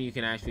this game, you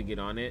can actually get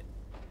on it.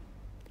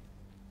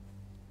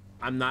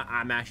 I'm not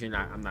even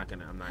gonna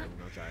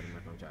try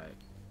it.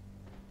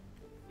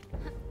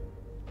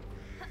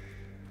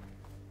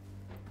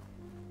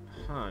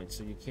 Huh,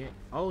 so you can't.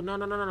 Oh, no,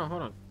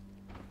 hold on.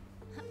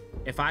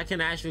 If I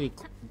can actually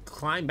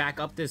climb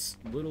back up this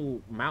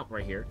little mount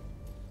right here.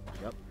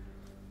 Yep.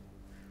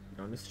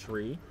 Get on this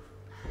tree.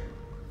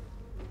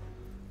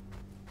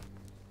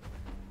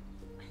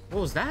 What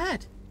was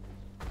that?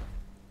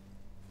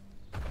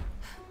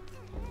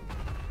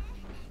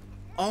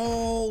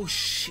 Oh,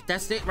 shit.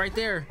 That's it right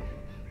there.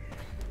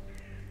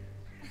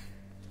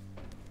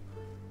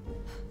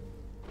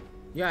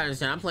 Yeah, I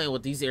understand. I'm playing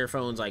with these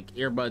earphones, like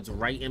earbuds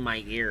right in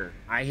my ear.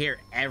 I hear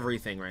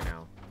everything right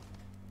now.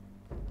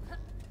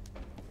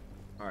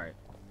 All right.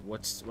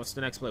 What's the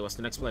next play? What's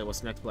the next play?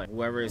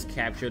 Whoever is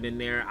captured in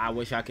there, I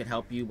wish I could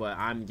help you, but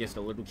I'm just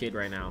a little kid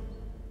right now.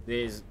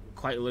 There's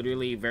quite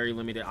literally very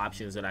limited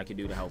options that I could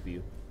do to help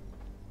you.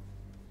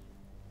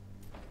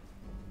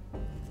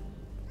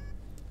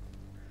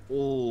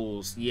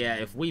 Oh, yeah,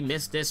 if we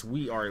miss this,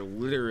 we are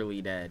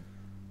literally dead.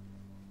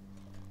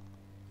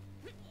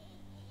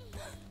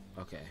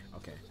 Okay.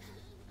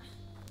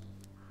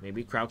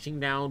 Maybe crouching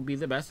down would be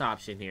the best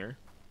option here.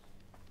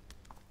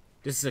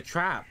 This is a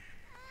trap.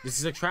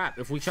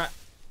 If we try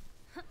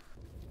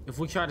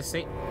to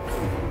save...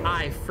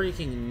 I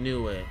freaking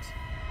knew it.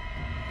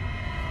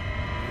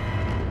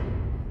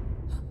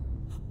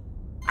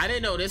 I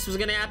didn't know this was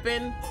gonna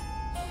happen.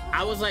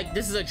 I was like,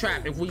 this is a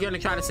trap. If we're gonna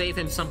try to save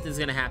him, something's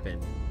gonna happen.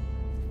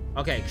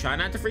 Okay, try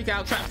not to freak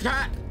out.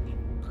 Trap!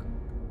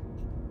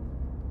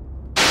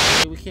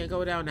 We can't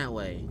go down that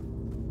way.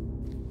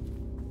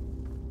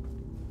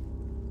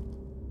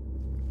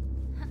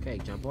 Okay,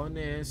 jump on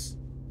this.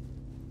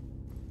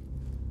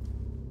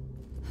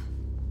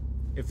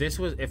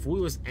 If we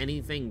was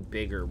anything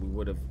bigger, we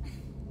would have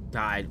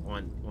died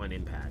on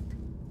impact.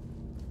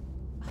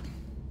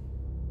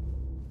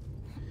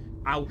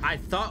 I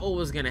thought what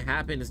was gonna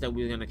happen is that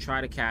we were gonna try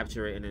to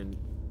capture it and then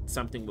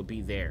something would be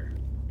there.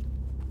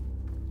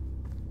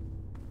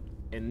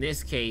 In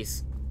this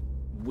case,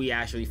 we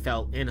actually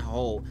felt in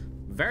whole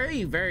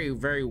very, very,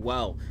 very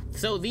well.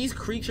 So these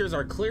creatures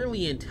are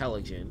clearly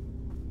intelligent.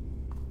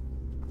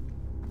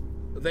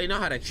 They know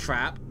how to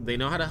trap. They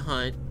know how to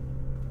hunt.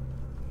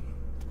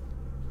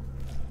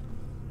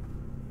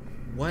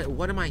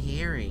 What am I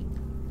hearing?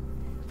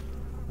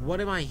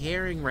 What am I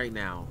hearing right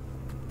now?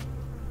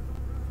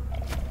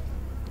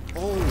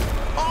 Oh!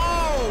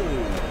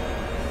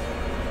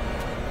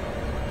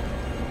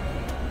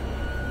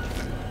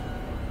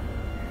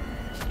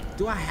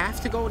 Do I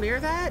have to go near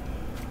that?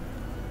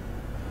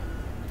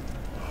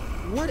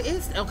 What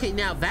is... Okay,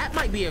 now that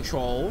might be a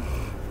troll.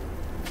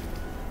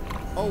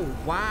 Oh,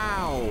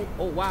 wow.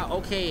 Oh, wow.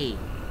 Okay.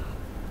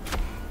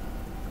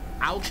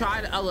 I'll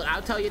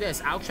tell you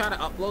this. I'll try to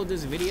upload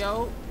this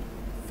video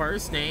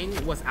first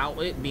thing without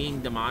it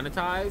being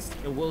demonetized,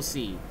 and we'll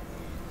see.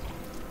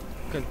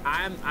 Because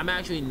I'm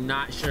actually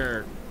not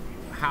sure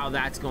how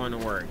that's going to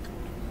work.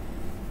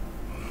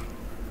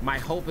 My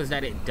hope is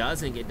that it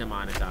doesn't get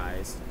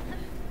demonetized.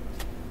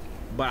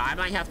 But I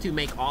might have to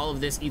make all of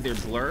this either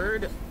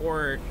blurred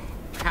or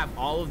have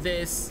all of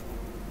this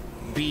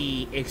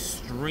be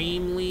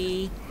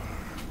extremely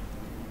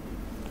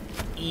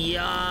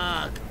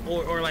yuck,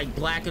 or like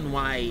black and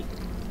white.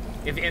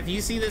 If you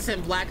see this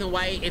in black and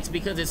white, it's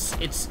because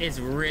it's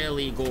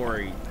really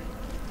gory.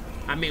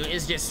 I mean,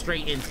 it's just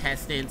straight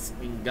intestines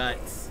and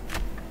guts.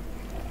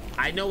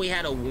 I know we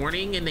had a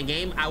warning in the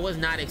game. I was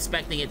not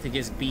expecting it to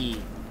just be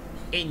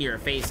in your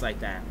face like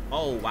that.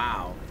 Oh,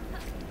 wow.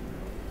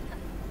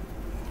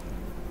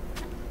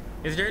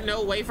 Is there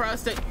no way for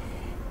us to...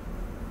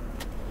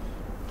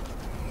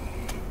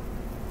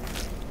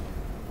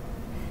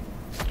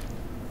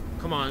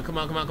 Come on, come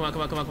on, come on, come on,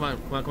 come on, come on, come on,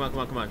 come on, come on, come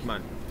on, come on, come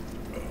on.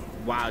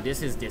 Wow,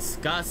 this is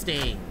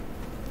disgusting.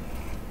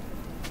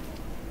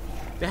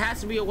 There has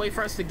to be a way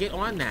for us to get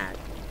on that.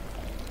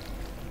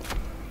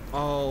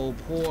 Oh,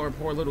 poor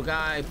little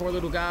guy. Poor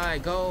little guy.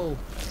 Go.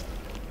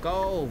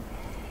 Go.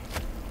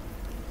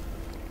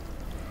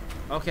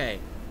 Okay.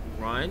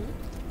 Run.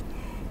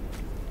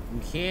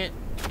 We can't.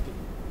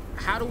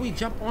 How do we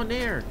jump on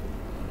there?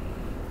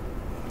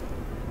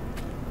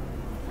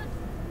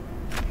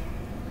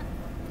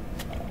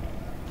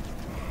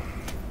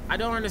 I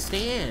don't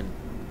understand.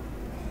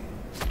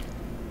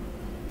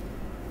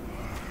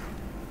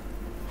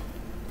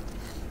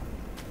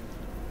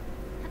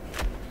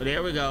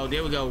 There we go.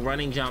 There we go.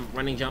 Running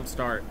jump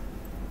start.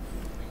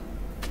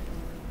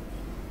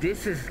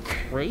 This is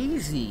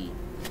crazy.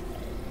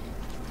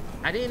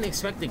 I didn't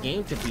expect the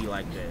game to be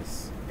like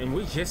this. And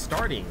we're just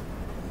starting.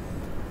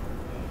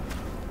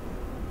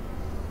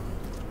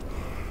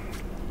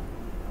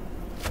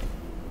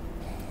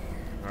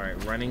 All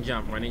right, running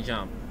jump.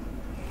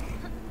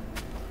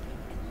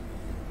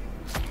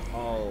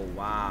 Oh,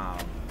 wow.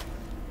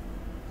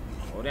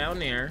 Go down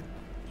there.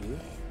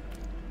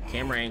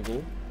 Camera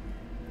angle.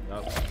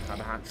 Oh, hide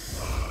behind.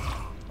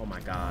 Oh my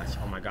gosh.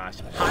 Oh my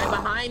gosh. Hide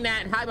behind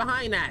that. Hide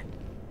behind that.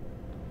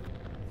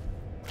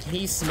 Can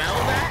he smell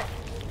that?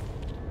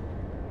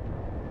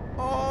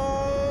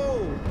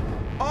 Oh.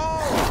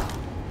 Oh.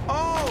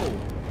 Oh.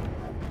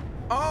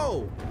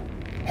 Oh.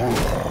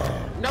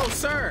 No,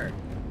 sir.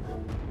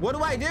 What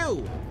do I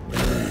do?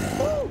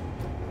 Oh.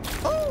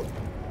 Oh.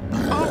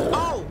 Oh.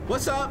 Oh.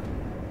 What's up?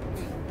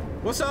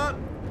 What's up?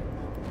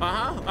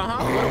 Uh-huh.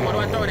 What do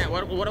I throw that?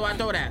 What do I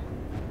throw that?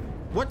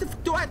 What the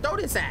f do I throw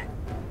this at?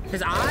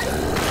 His eye?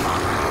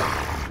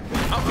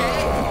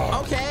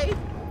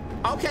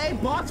 Okay,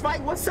 boss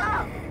fight, what's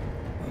up?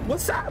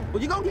 What's up?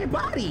 Well, you gonna get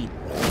bodied.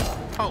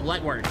 Oh,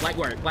 light work.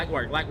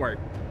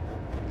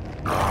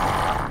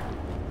 Ah!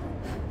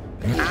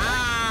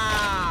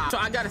 So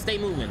I gotta stay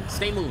moving.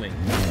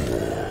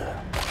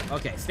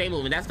 Okay, stay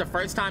moving. That's the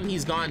first time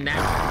he's gone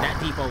that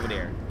deep over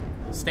there.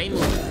 Stay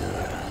moving.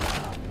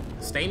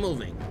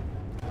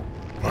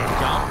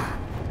 Jump.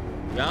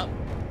 Yup.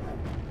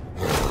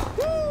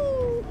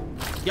 Woo!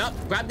 Yup,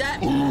 grab that.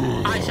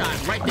 Eye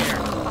shot right there.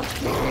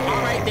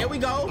 All right, there we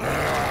go.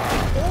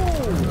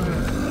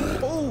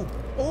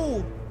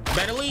 Ooh.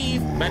 Better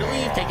leave.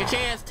 Take a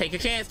chance. Take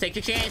your chance.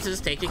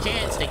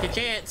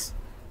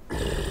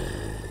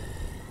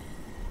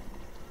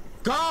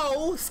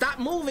 Go. Stop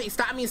moving.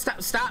 Stop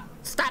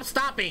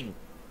stopping.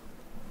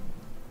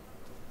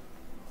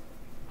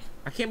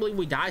 I can't believe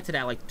we died to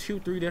that like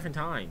 2-3 different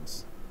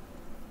times.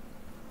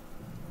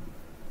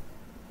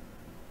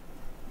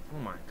 Oh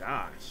my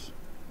gosh.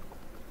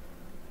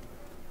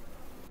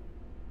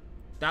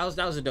 That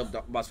was a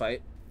dope boss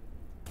fight.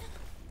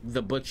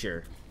 The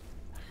butcher.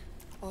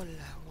 Ola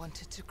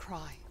wanted to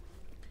cry.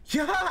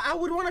 Yeah, I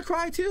would want to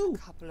cry too. A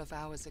couple of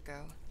hours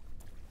ago,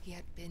 he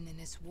had been in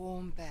his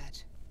warm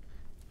bed.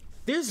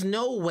 There's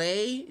no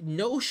way,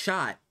 no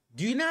shot.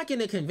 You're not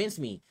gonna convince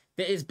me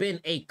that it's been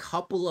a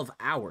couple of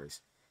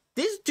hours.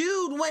 This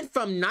dude went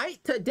from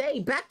night to day,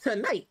 back to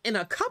night in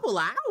a couple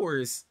of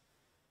hours.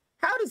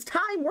 How does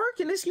time work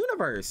in this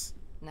universe?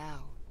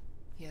 Now,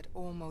 he had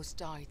almost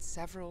died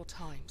several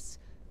times.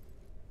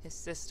 His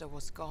sister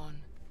was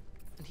gone,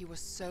 and he was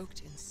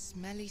soaked in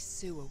smelly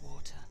sewer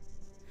water.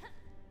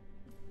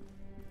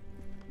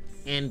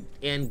 And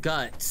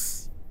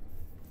guts.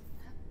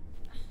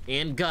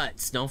 And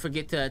guts. Don't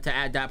forget to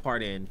add that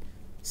part in.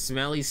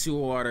 Smelly sewer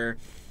water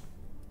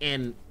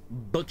and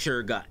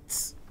butcher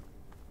guts.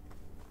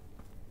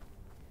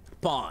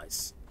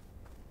 Pause.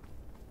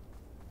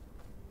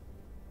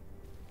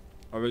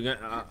 Are we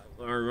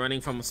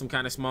running from some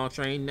kind of small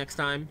train next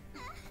time?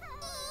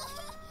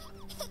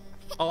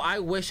 Oh, I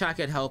wish I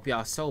could help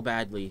y'all so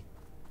badly.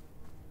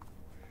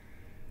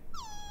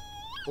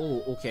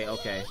 Oh, okay.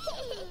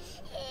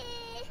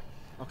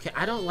 Okay,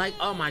 I don't like,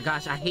 oh my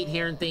gosh, I hate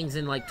hearing things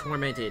in like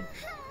tormented.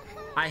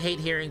 I hate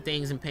hearing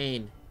things in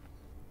pain.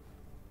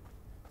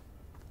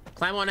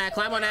 Climb on that,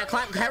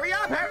 hurry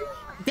up, hurry.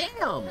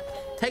 Damn,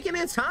 taking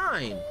its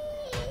time.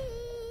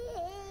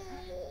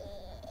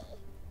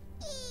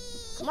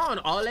 Come on,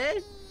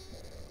 Ole.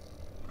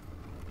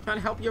 Trying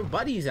to help your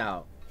buddies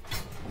out.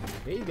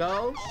 Here you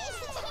go.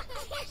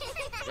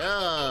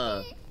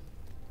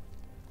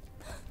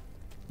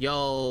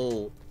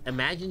 Yo,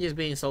 imagine just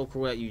being so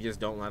cruel that you just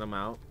don't let him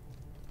out.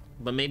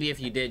 But maybe if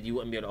you did, you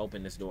wouldn't be able to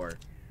open this door.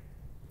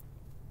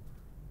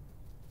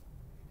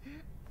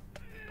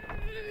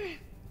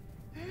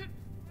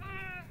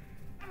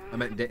 I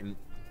meant didn't.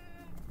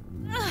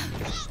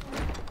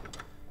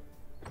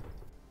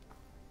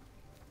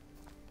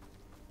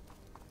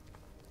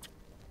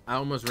 I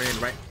almost ran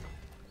right.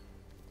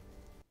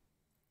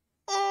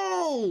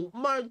 Oh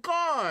my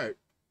God.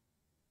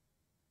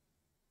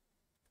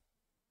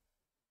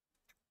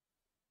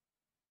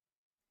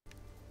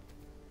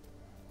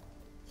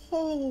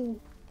 Oh,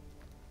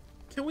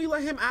 can we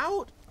let him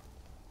out?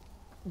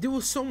 There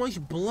was so much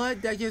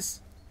blood that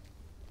just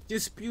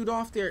spewed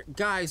off there.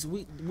 Guys,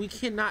 we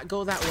cannot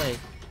go that way.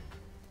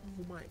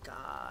 Oh my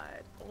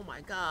God. Oh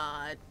my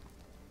God.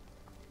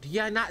 Do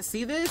y'all not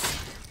see this?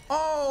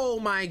 Oh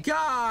my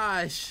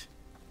gosh.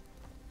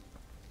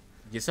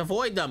 Just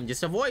avoid them.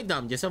 Just avoid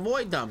them. Just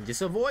avoid them.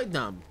 Just avoid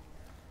them.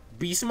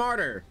 Be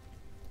smarter.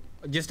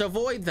 Just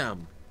avoid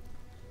them.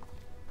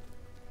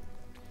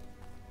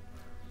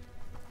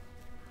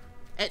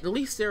 At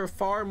least they're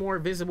far more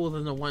visible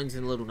than the ones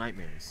in Little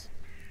Nightmares.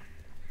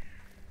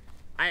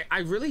 I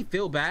really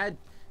feel bad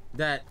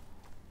that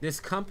this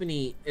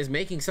company is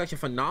making such a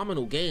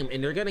phenomenal game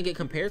and they're gonna get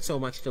compared so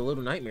much to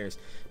Little Nightmares.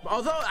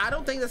 Although I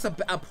don't think that's a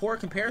poor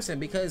comparison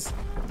because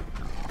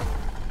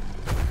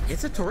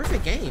it's a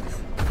terrific game.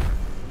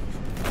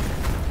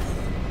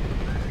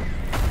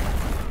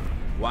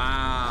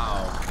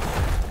 Wow.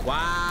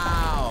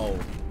 Wow.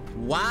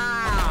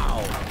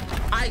 Wow.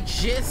 I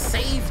just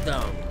saved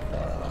them.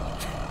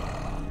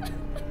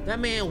 That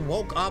man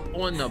woke up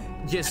on the,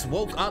 just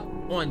woke up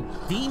on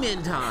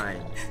demon time.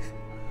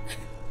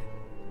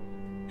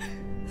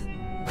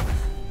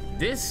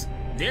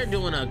 They're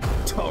doing a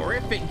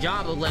terrific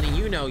job of letting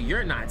you know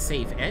you're not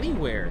safe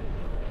anywhere.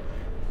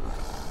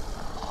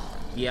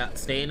 Yeah,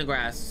 stay in the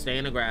grass, stay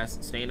in the grass,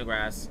 stay in the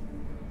grass.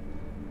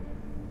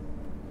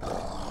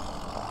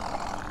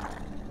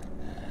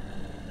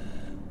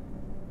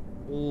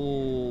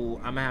 Ooh,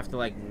 I'm gonna have to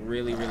like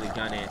really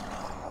gun it.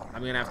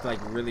 I'm gonna have to like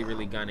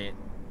really gun it.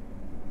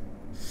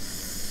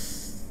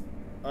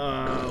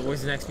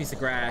 Where's the next piece of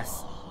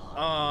grass?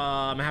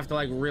 I'm gonna have to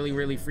like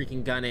really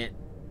freaking gun it.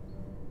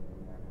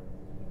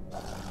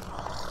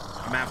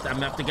 I'm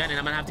gonna have to gun it.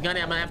 I'm gonna have to gun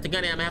it. I'm gonna have to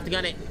gun it. I'm gonna have to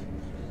gun it.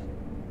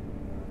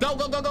 Go,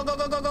 go, go, go, go,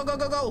 go, go, go, go,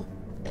 go, go.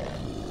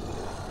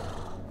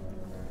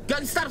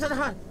 Gun, stop, stop,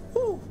 stop.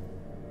 Woo.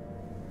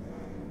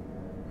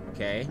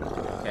 Okay,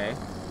 okay.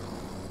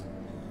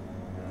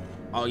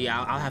 Oh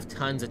yeah, I'll have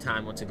tons of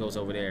time once it goes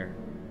over there.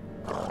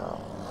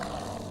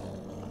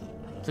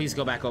 Please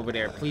go back over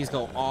there. Please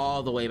go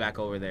all the way back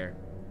over there.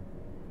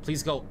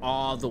 Please go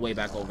all the way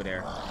back over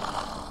there.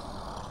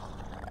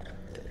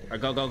 Or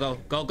go, go, go,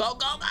 go, go, go, go,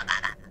 go, go.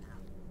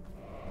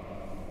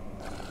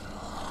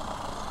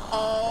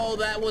 Oh,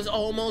 that was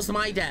almost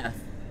my death.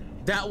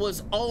 That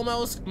was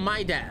almost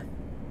my death.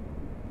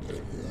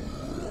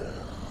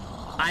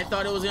 I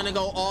thought it was gonna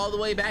go all the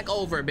way back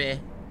over, bae.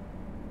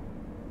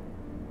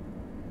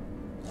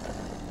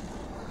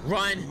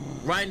 Run,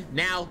 run,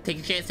 now. Take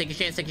a chance, take a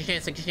chance, take a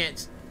chance, take a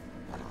chance.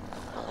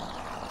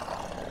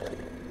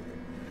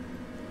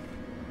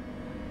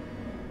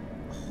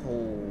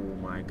 Oh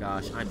my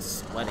gosh, I'm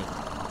sweating.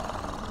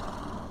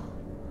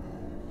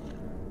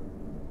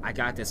 I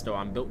got this though,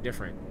 I'm built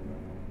different.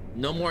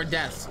 No more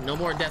deaths, no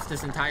more deaths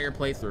this entire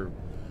playthrough.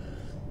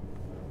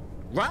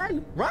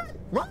 Run, run,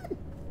 run!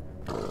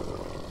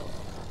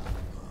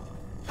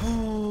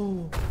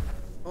 Oh,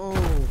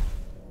 oh.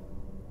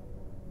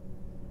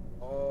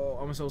 Oh,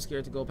 I'm so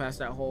scared to go past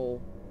that hole.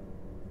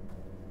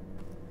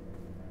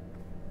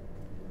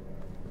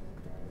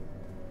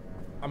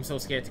 I'm so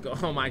scared to go,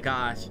 oh my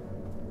gosh.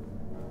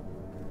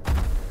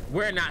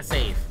 We're not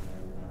safe.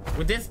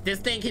 With this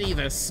thing can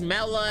either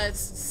smell us,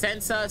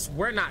 sense us,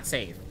 we're not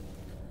safe.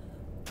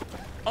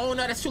 Oh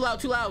no, that's too loud,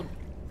 too loud.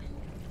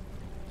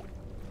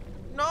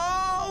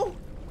 No!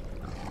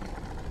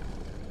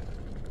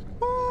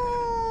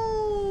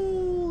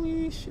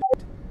 Holy shit.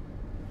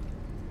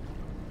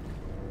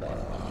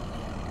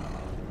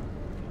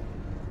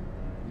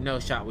 No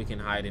shot we can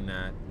hide in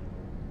that.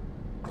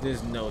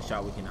 There's no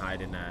shot we can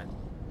hide in that.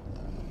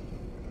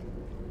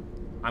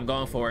 I'm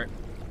going for it.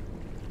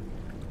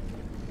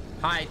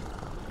 Hide.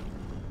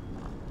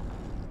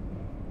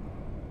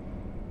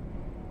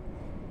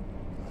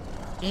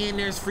 And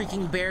there's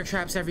freaking bear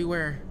traps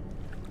everywhere.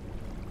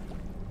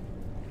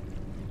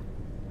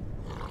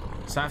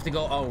 So I have to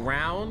go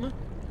around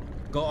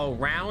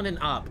and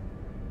up.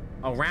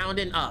 Around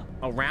and up,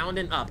 around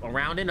and up,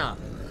 around and up.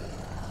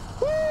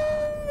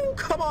 Woo!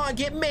 Come on,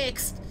 get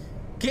mixed.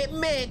 Get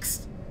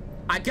mixed.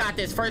 I got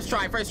this. First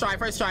try, first try,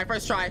 first try,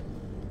 first try.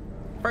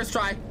 First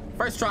try,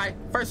 first try,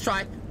 first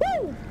try.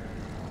 Woo!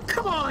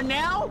 Come on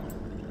now.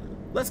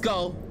 Let's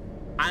go.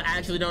 I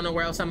actually don't know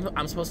where else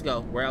I'm supposed to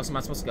go. Where else am I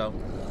supposed to go?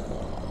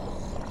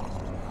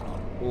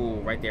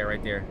 Ooh, right there,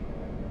 right there.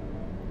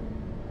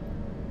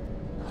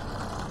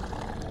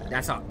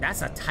 That's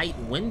a tight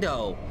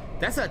window.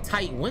 That's a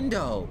tight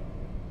window.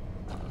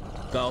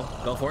 Go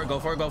for it, go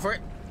for it, go for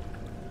it.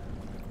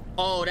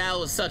 Oh, that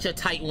was such a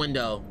tight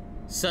window.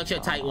 Such a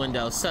tight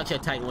window, such a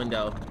tight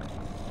window.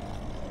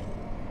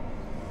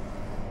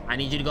 I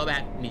need you to go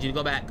back. I need you to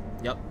go back.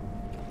 Yep.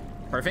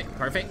 Perfect,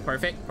 perfect,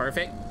 perfect,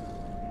 perfect.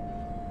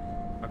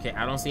 Okay,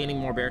 I don't see any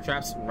more bear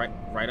traps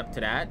right up to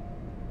that.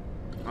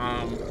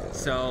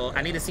 So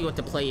I need to see what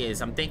the play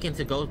is. I'm thinking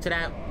to go to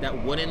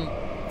that wooden.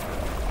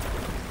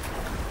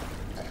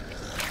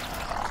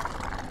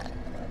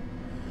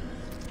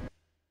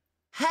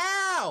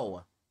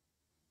 How?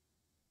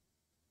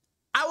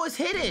 I was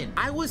hidden.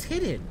 I was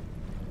hidden.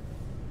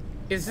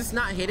 Is this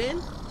not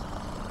hidden?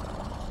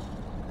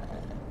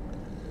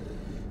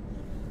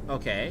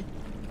 Okay.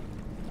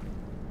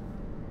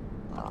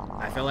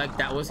 I feel like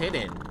that was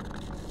hidden.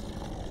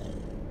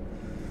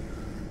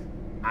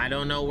 I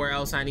don't know where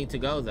else I need to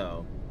go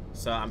though.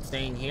 So I'm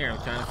staying here.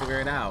 I'm trying to figure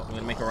it out. I'm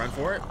gonna make a run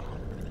for it.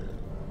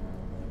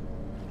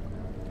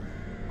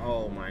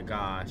 Oh my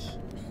gosh.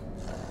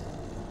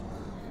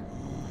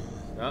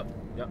 Yep,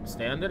 yep.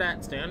 Stay under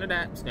that. Stay under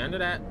that. Stay under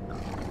that.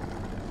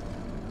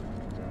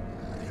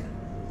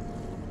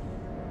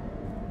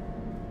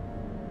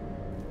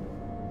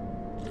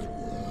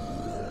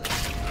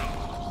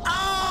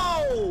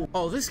 Oh!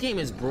 Oh, this game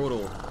is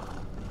brutal.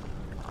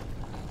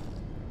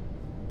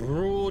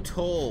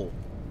 Brutal.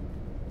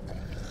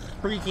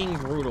 Freaking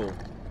brutal.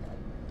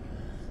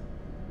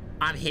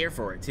 I'm here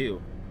for it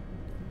too.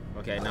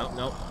 Okay, nope,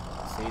 nope.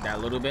 See that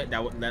little bit?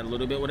 That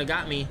little bit would have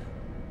got me.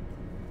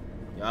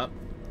 Yup.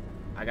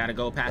 I gotta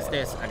go past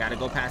this. I gotta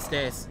go past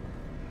this.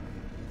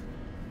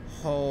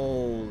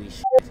 Holy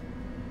shit.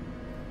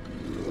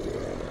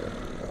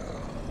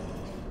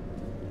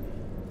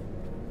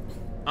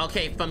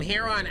 Okay, from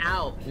here on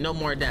out, no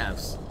more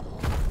deaths.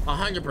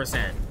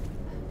 100%.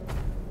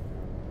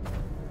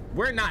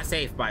 We're not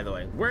safe, by the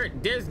way.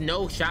 There's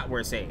no shot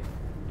we're safe.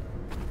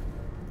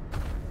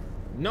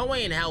 No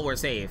way in hell we're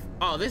safe.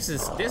 Oh, this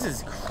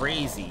is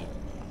crazy.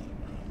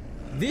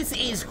 This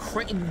is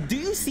crazy. Do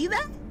you see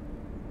that?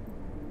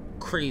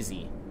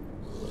 Crazy.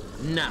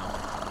 No.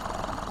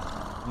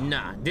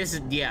 Nah, this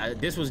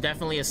was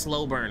definitely a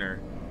slow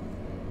burner.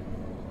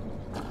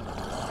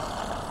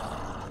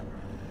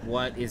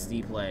 What is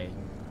the play?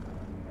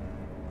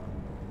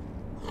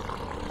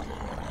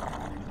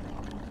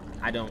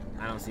 I don't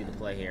see the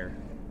play here.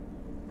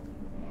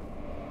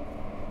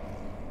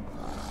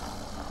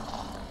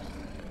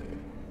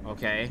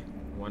 Okay,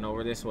 one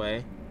over this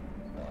way.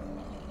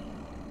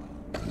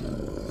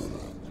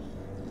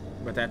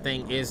 But that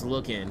thing is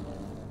looking.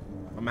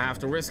 I'm gonna have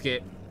to risk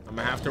it. I'm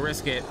gonna have to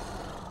risk it.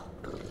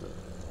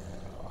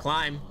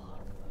 Climb.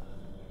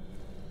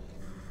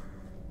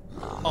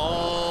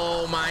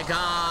 Oh my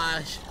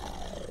gosh.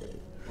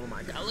 Oh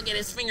my god, look at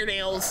his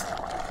fingernails.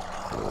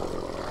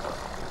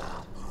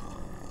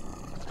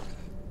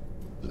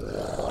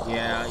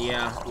 Yeah.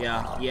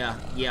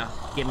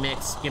 Get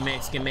mixed.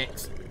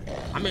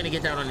 I'm gonna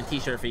get that on a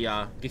t-shirt for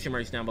y'all. Get your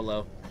merch down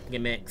below.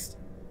 Get mixed.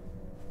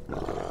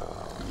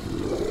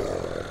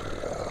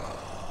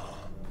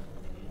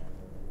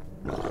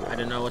 I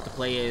don't know what the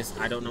play is.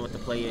 I don't know what the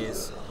play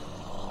is.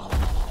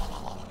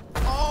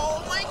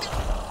 Oh my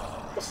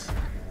god.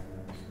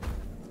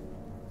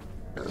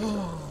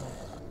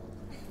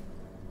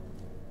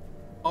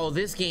 Oh,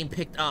 this game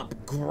picked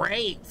up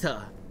great.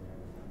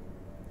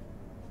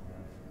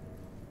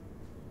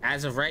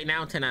 As of right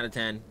now, 10 out of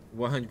 10.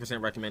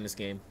 100% recommend this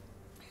game.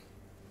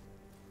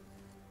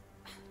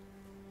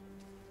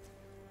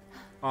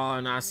 Oh,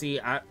 no, see,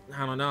 I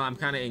don't know. I'm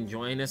kind of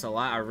enjoying this a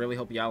lot. I really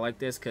hope y'all like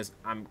this because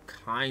I'm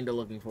kind of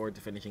looking forward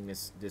to finishing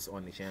this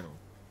on the channel.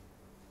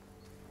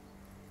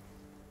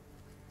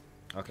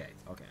 Okay.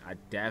 I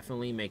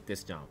definitely make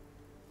this jump.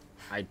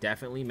 I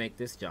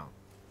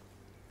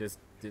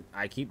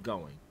keep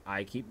going.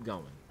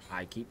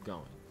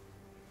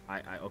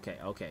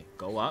 Okay.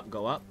 Go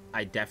up.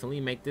 I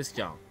definitely make this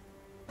jump.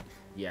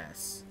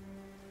 Yes.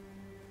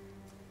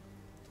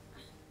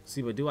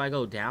 See, but do I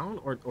go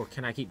down or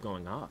can I keep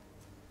going up?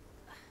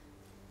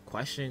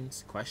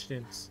 Questions.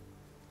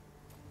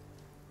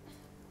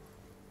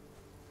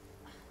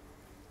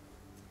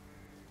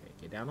 Okay,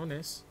 get down on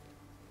this.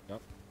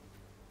 Yep.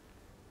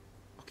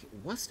 Okay,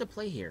 what's the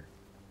play here?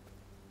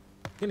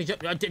 Gonna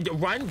jump,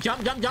 run,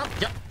 jump.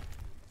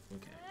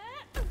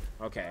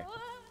 Okay.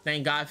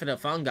 Thank God for the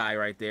fun guy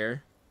right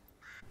there.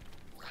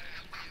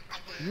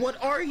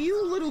 What are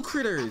you, little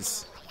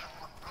critters?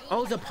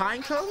 Oh, the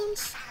pine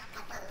cones?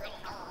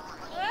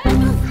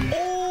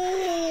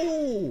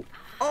 Oh!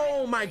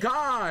 Oh my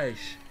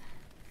gosh!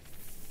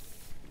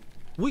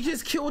 We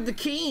just killed the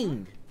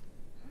king!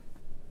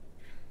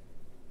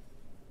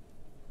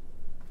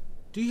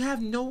 Do you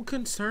have no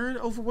concern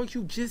over what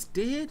you just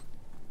did?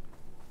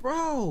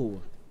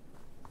 Bro!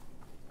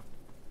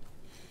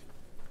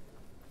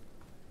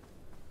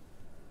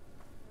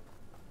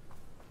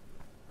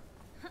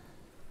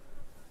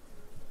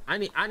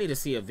 I need to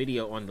see a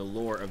video on the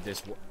lore of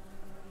this.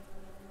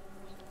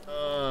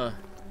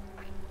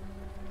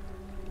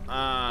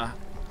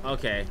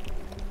 Okay.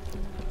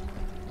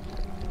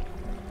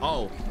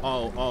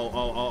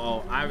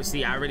 I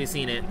see. I already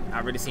seen it. I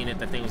already seen it.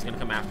 The thing was gonna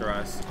come after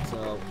us.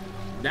 So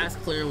that's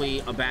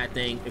clearly a bad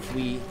thing. If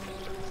we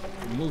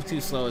move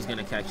too slow, it's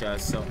gonna catch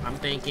us. So I'm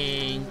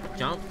thinking,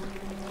 jump.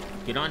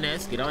 Get on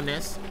this. Get on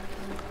this.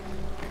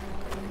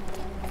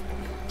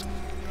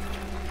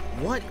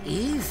 What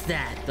is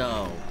that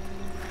though?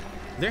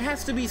 There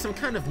has to be some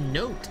kind of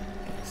note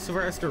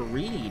for us to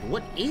read.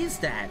 What is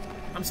that?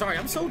 I'm sorry.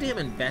 I'm so damn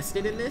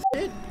invested in this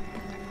shit.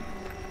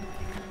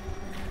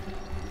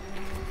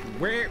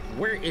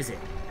 Where is it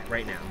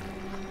right now?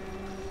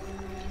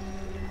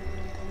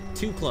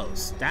 Too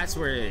close. That's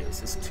where it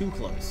is. It's too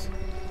close.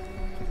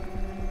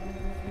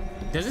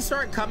 Does it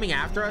start coming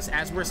after us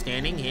as we're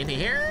standing in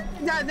here?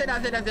 It does. It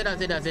does.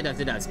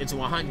 It does. It's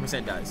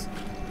 100% does.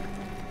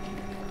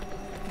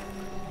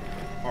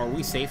 Are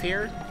we safe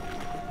here?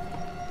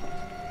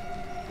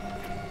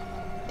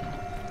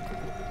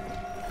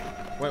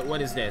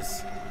 What is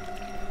this?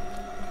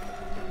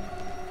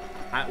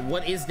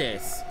 What is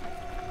this?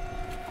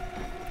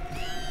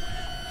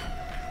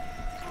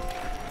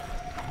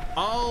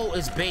 Oh,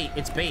 it's bait.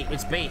 It's bait.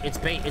 It's bait. It's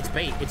bait. It's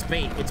bait. It's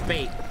bait. It's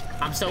bait.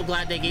 I'm so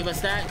glad they gave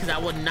us that because I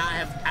would not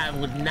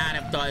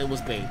have thought it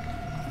was bait.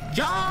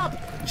 Jump!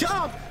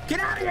 Jump! Get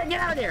out of here! Get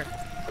out of here!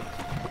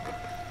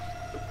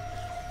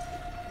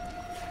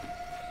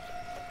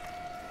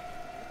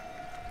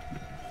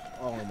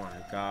 Oh my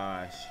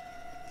gosh.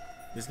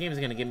 This game is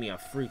gonna give me a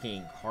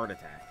freaking heart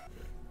attack.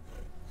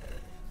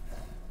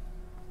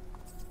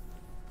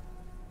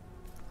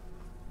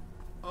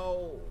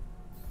 Oh.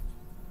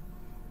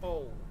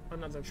 Oh,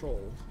 another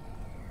troll.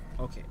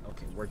 Okay,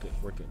 okay, we're good,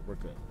 we're good, we're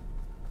good.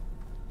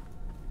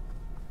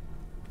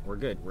 We're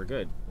good, we're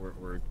good.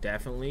 We're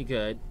definitely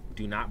good.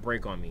 Do not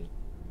break on me.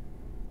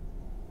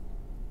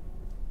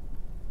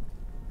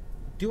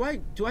 Do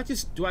I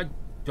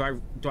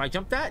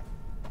jump that?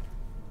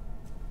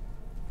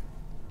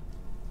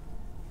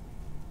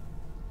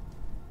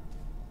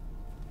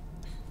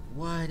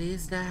 What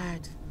is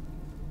that?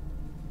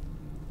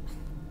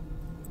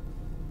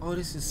 Oh,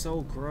 this is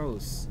so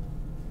gross.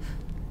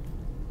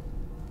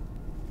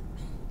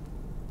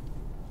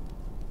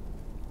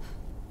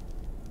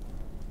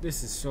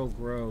 This is so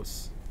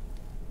gross.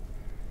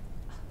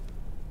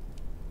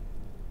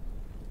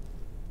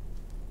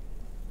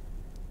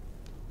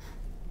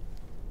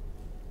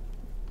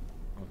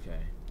 Okay.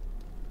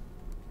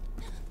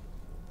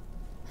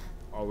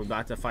 Are we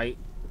about to fight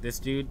this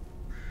dude?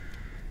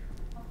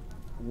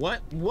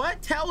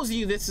 What tells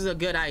you this is a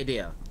good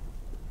idea?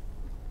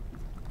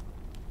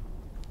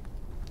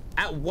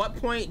 At what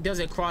point does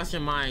it cross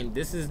your mind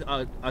this is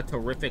a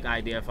terrific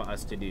idea for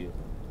us to do?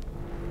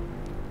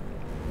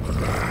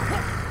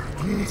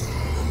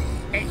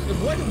 Hey,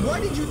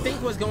 what did you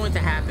think was going to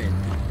happen?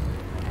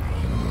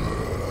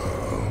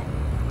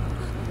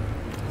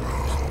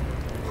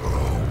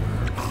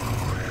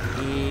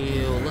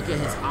 Ew, look at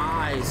his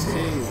eyes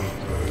too.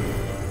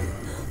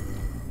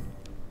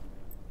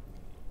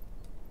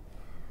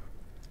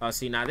 Oh,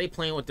 see, now they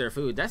playing with their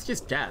food. That's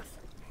just death.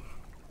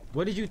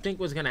 What did you think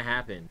was gonna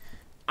happen?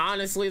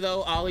 Honestly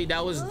though, Ollie,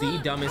 that was the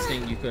dumbest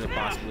thing you could have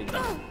possibly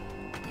done.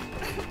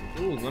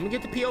 Ooh, let me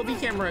get the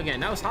POV camera again.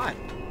 That was hot.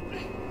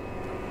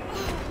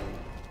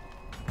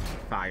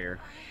 Fire.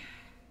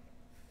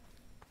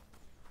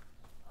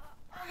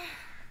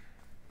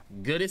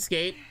 Good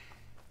escape.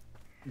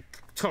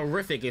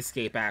 Terrific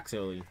escape,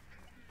 actually.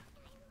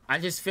 I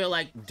just feel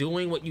like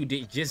doing what you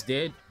just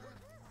did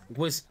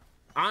was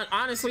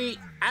honestly,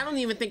 I don't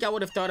even think I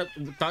would have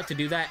thought to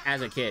do that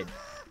as a kid.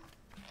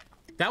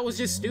 That was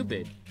just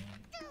stupid.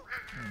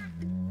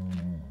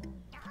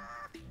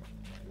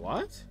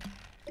 What?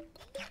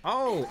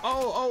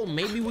 Oh,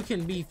 maybe we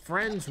can be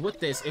friends with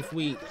this if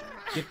we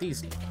get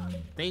these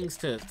things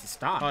to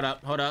stop.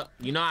 Hold up.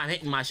 You know I'm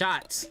hitting my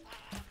shots.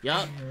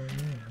 Yup.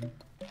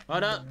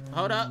 Hold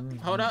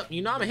up.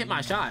 You know I'm gonna hit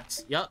my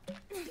shots. Yup.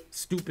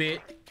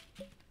 Stupid.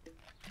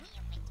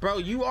 Bro,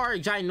 you are a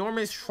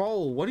ginormous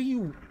troll. What are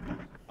you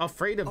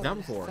afraid of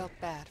them for? I felt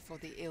bad for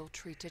the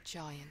ill-treated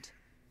giant.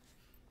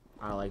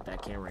 I like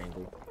that camera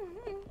angle.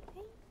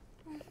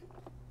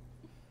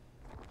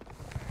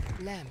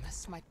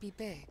 Lemus might be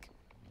big,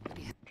 but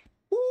he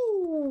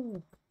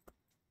Ooh.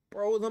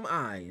 Bro, them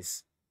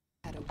eyes.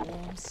 had a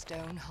warm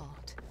stone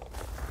heart.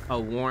 A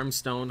warm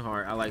stone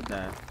heart. I like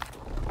that.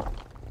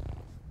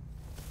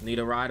 Need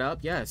a ride up?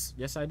 Yes.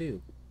 Yes, I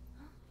do.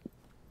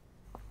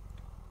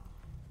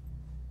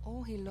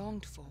 All he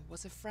longed for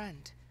was a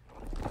friend.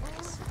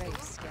 His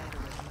face scared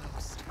him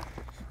most.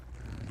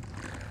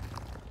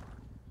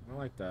 I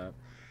like that.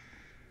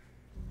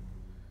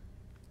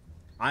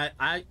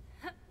 I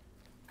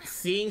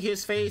seeing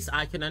his face,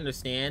 I can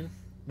understand,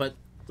 but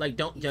like,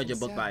 don't judge a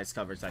book by its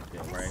cover type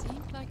deal, right? It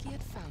seemed like he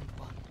had found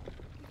one.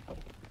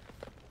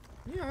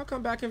 Yeah, I'll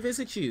come back and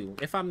visit you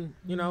if I'm,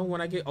 you know,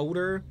 when I get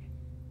older.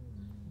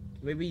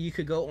 Maybe you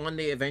could go on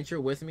the adventure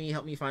with me,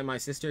 help me find my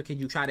sister. Could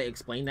you try to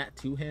explain that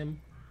to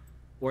him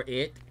or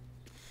it?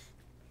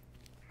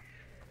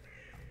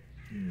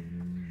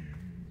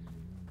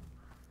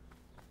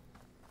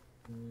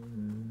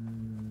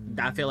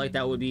 I feel like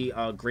that would be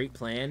a great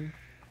plan.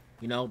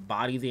 You know,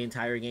 body the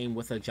entire game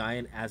with a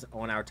giant as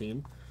on our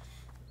team.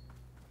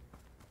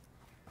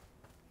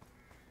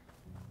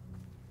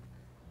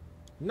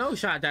 No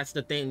shot, that's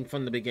the thing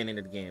from the beginning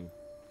of the game.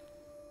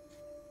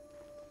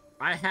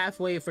 I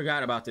halfway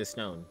forgot about this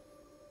stone.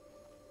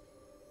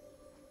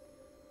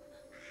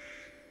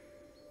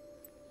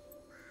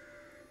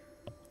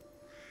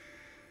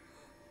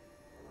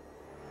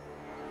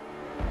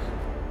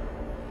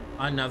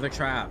 Another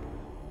trap.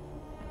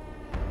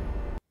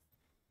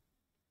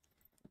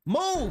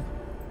 Move!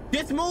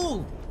 Just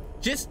move!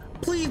 Just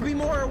please be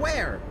more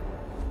aware.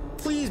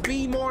 Please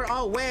be more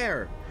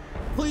aware.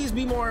 Please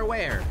be more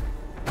aware.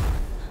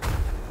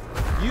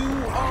 You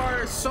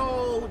are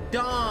so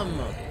dumb.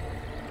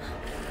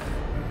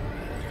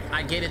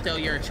 I get it though,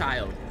 you're a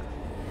child.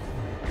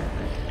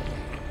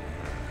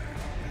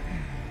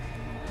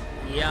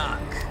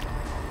 Yuck.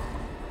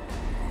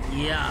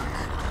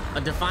 Yuck.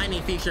 A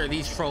defining feature of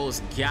these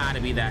trolls gotta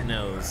be that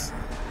nose.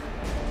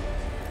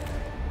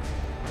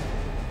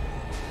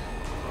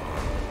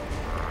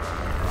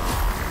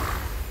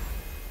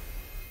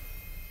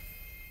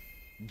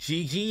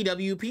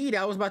 GGWP,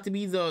 that was about to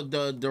be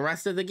the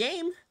rest of the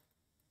game.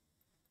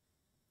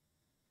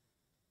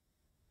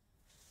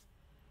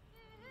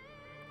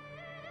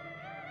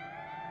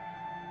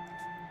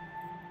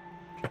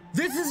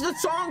 This is the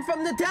song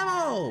from the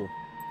demo.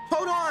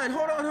 Hold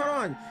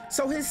on.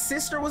 So his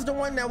sister was the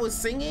one that was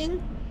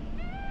singing?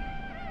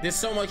 There's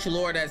so much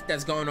lore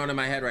that's going on in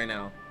my head right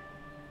now.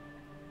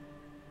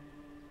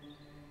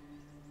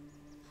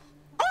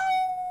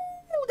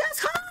 Oh, that's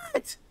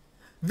hot!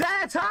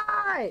 That's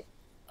hot!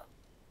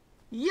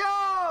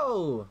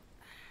 Yo!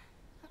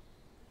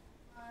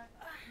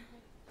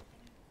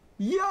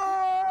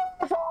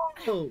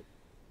 Yo!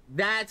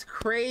 That's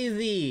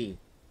crazy.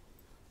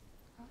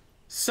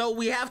 So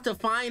we have to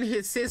find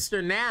his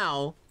sister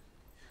now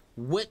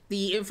with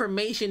the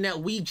information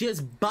that we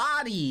just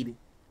bodied.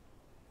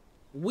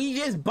 We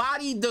just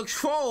bodied the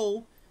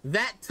troll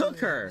that took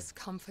her. He was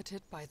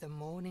comforted by the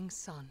morning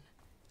sun.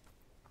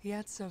 He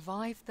had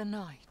survived the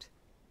night,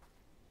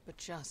 but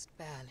just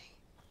barely.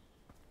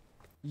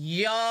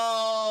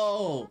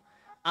 Yo!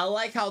 I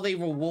like how they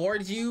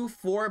reward you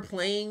for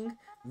playing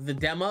the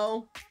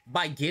demo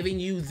by giving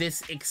you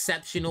this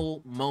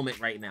exceptional moment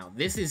right now.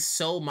 This is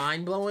so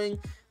mind-blowing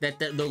that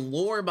the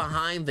lore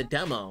behind the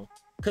demo,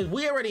 because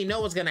we already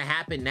know what's gonna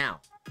happen now.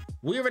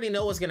 We already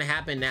know what's gonna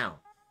happen now.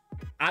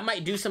 I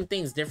might do some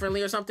things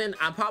differently or something.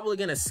 I'm probably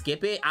gonna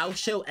skip it. I'll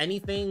show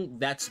anything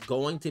that's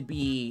going to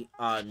be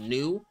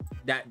new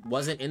that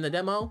wasn't in the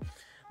demo.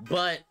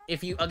 But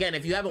if you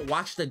haven't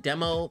watched the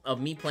demo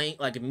of me playing,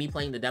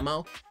 the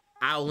demo,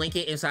 I'll link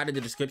it inside of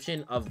the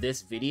description of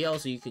this video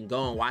so you can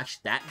go and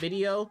watch that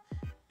video.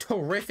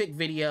 Terrific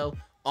video,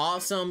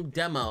 awesome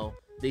demo.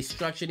 They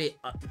structured it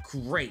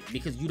great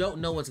because you don't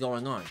know what's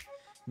going on.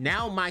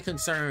 Now my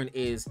concern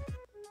is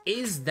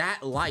that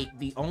light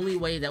the only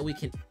way that we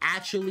can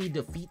actually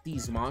defeat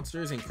these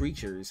monsters and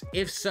creatures?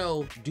 If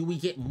so, do we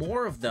get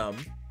more of them?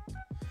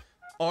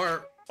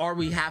 Or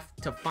we have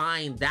to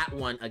find that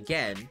one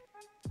again?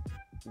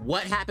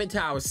 What happened to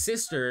our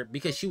sister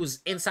because she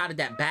was inside of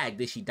that bag?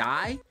 Did she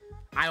die?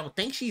 I don't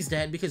think she's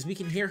dead because we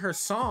can hear her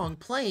song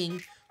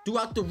playing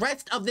throughout the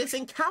rest of this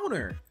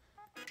encounter.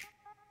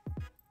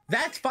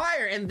 That's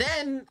fire. And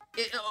then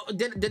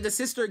did the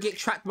sister get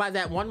trapped by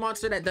that one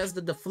monster that does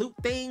the flute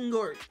thing,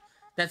 or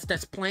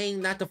that's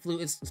playing, not the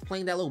flute, it's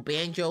playing that little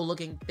banjo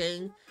looking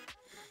thing?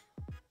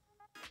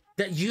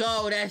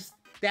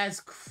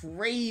 That's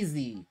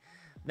crazy.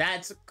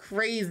 That's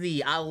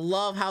crazy. I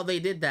love how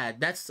they did that.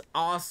 That's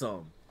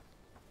awesome.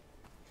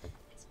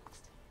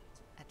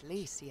 At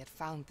least he had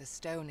found the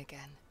stone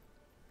again.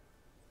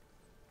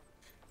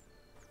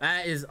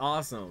 That is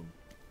awesome.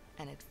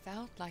 And it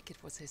felt like it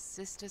was his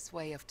sister's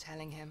way of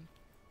telling him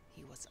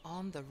he was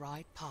on the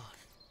right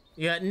path.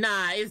 Yeah,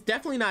 nah, it's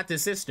definitely not the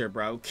sister,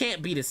 bro.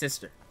 Can't be the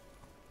sister.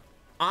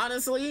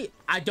 Honestly,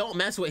 I don't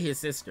mess with his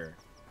sister.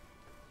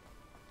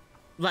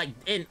 Like,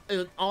 in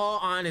all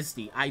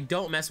honesty, I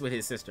don't mess with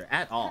his sister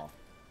at all.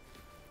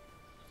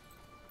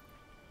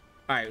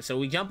 Alright, so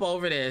we jump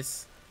over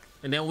this,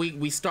 and then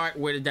we start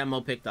where the demo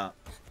picked up.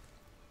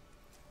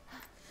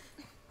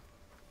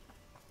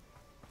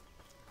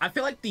 I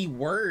feel like the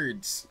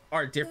words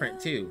are different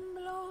too.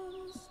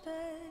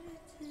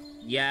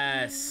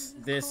 Yes,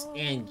 this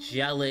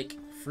angelic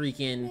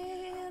freaking...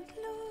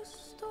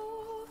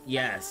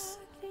 Yes.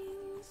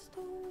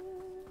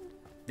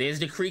 There's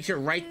the creature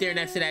right there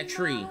next to that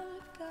tree.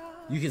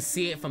 You can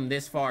see it from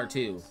this far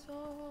too.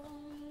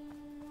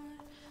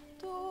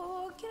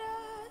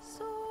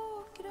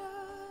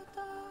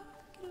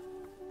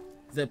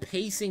 The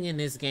pacing in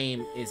this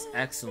game is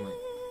excellent.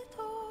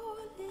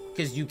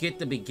 Because you get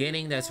the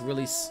beginning that's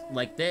really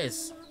like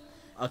this.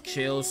 A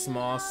chill,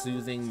 small,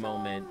 soothing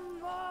moment.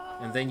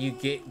 And then you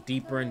get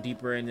deeper and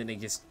deeper, and then it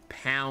just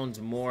pounds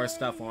more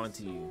stuff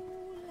onto you.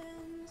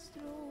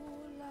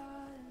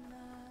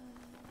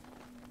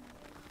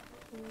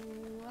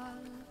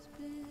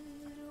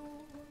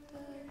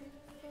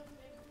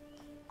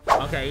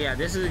 Okay, yeah,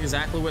 this is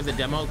exactly where the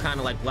demo kind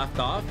of like left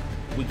off.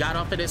 We got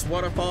off of this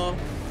waterfall,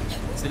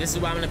 so this is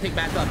where I'm gonna pick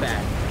back up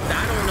at.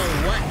 I don't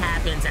know what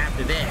happens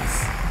after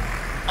this.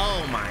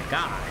 Oh my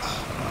gosh.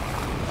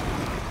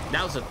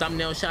 That was a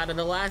thumbnail shot of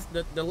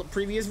the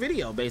previous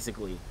video,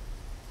 basically.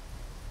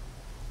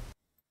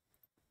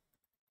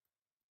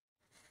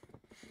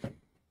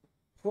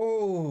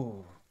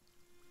 Oh.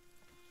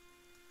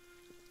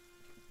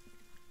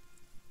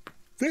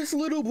 This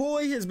little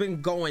boy has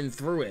been going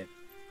through it.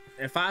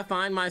 If I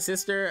find my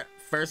sister,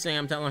 first thing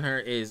I'm telling her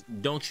is,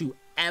 don't you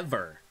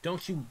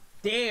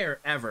dare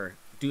ever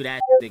do that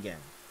again.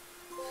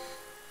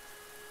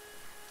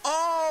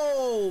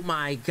 Oh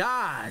my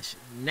gosh.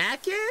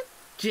 Naked?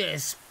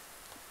 Just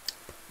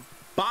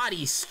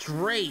body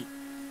straight.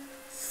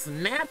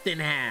 Snapped in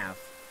half.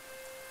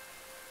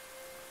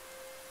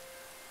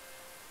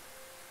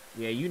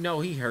 Yeah, you know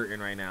he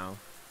hurting right now.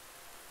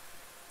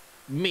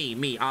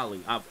 Me,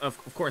 Ollie.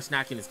 Of course,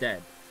 Nakin is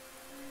dead.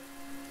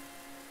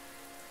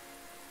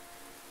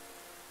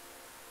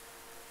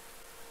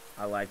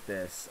 I like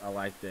this. I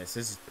like this.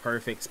 This is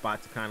perfect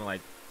spot to kind of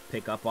like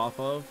pick up off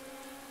of.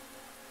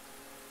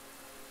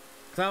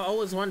 Cause I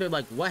always wondered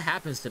like what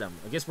happens to them.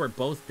 I guess we're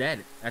both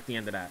dead at the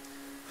end of that.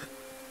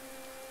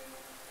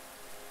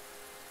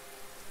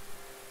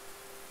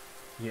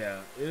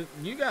 Yeah,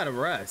 you gotta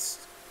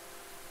rest.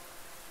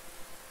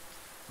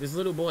 This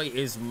little boy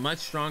is much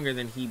stronger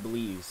than he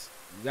believes.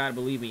 You gotta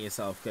believe in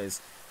yourself,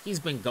 because he's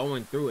been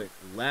going through it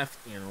left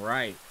and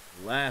right,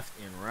 left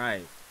and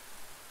right.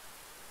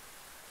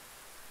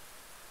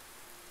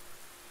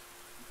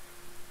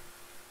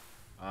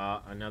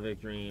 Another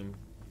dream.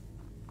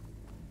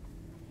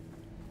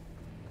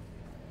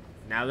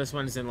 Now this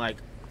one's in like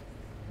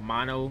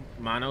mono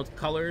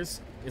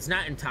colors. It's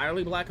not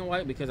entirely black and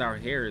white because our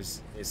hair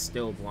is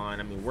still blonde.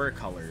 I mean, we're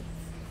colored.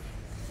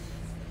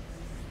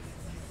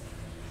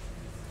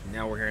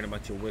 Now we're hearing a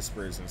bunch of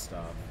whispers and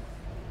stuff.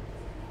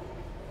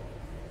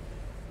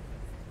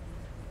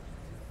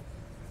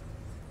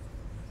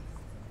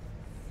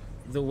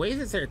 The way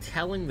that they're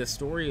telling the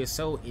story is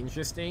so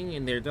interesting,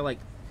 and they're like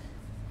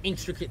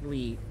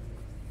intricately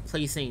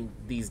placing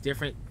these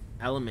different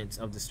elements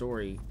of the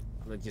story,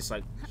 like just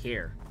like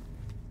here.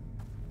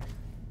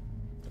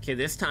 Okay,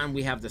 this time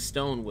we have the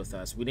stone with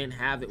us. We didn't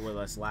have it with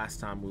us last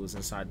time we was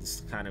inside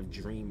this kind of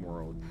dream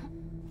world.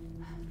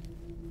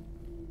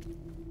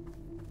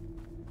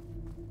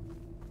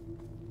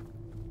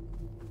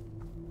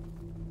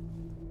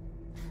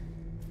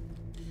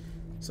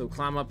 So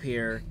climb up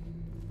here.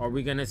 Are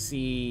we gonna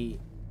see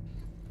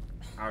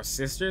our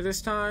sister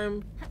this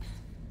time?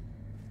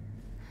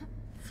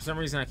 For some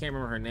reason I can't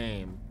remember her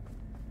name.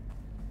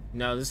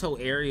 No, this whole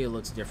area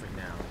looks different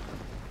now.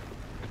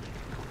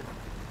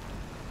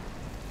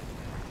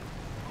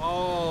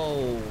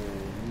 Oh,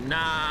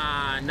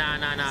 nah,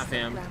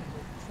 fam. Bramble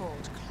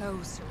crawled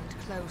closer and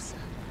closer.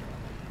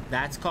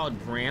 That's called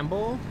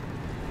Bramble?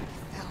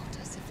 He felt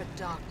as if a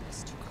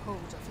darkness took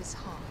hold of his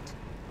heart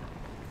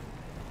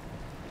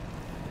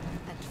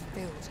and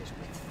filled it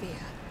with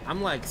fear.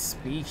 I'm like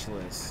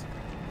speechless.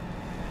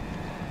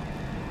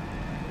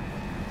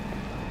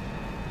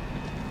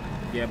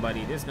 Yeah,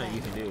 buddy, there's nothing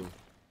you can do.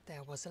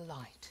 There was a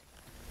light.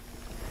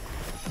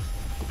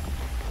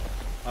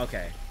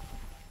 Okay.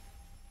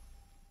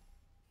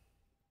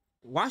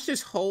 Watch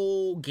this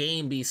whole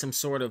game be some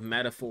sort of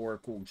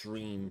metaphorical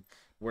dream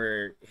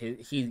where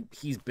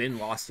he's been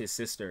lost his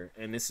sister,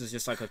 and this is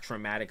just like a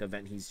traumatic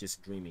event he's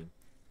just dreaming.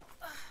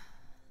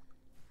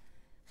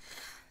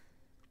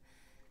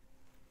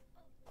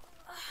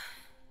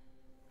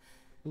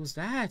 Who's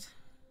that?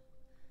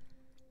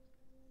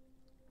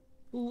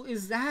 Who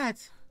is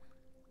that?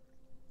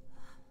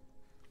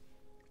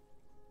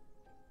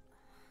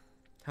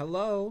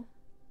 Hello?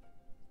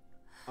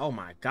 Oh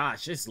my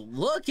gosh, just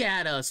look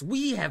at us.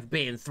 We have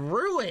been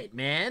through it,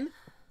 man.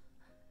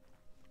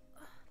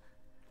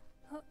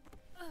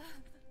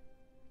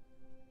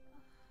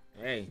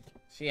 Hey,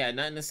 she had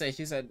nothing to say.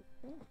 She said,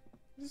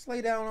 just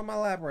lay down on my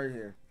lap right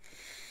here.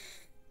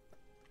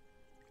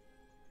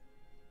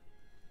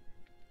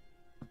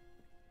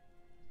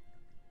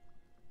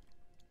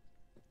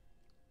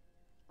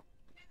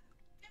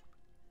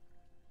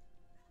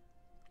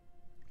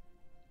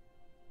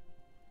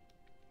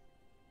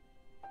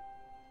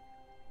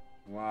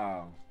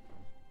 Wow.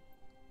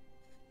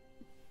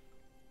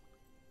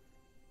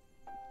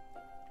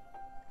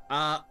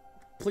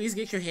 Please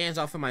get your hands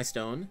off of my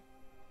stone.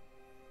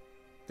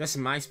 That's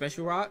my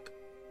special rock.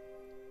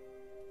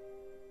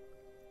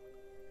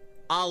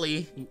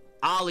 Ollie,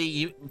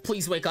 you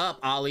please wake up,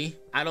 Ollie.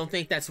 I don't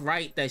think that's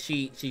right that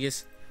she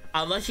just,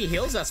 unless she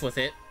heals us with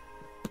it.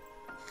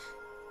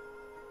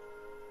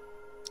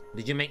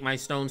 Did you make my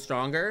stone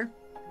stronger?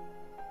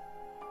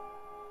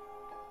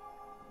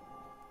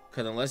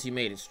 Because unless you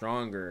made it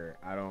stronger,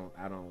 I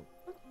don't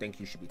think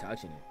you should be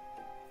touching it.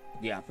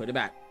 Yeah, put it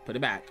back. Put it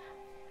back.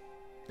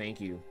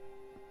 Thank you.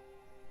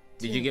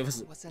 Did you give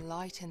us... was a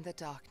light in the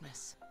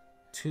darkness.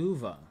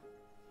 Tuva.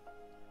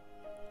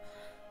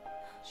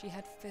 She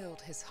had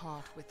filled his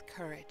heart with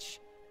courage,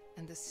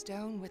 and the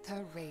stone with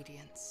her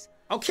radiance.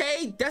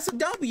 Okay, that's a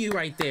W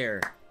right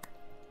there.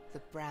 The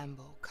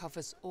bramble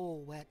covers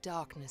all where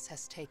darkness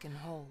has taken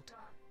hold,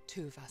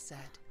 Tuva said.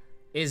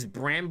 Is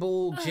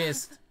bramble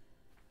just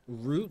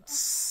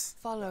roots?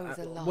 Follow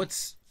the light.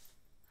 What's...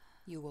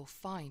 You will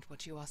find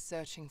what you are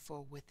searching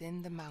for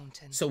within the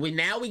mountain. So we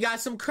got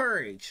some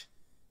courage.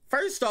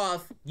 First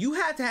off, you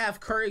had to have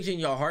courage in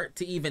your heart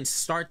to even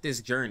start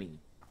this journey.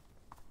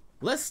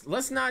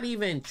 Let's not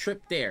even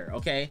trip there,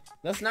 okay?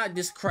 Let's not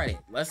discredit.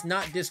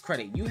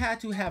 You had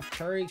to have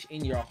courage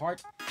in your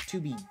heart to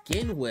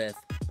begin with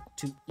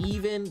to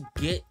even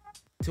get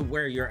to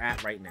where you're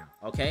at right now,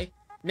 okay?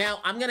 Now,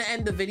 I'm gonna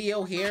end the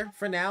video here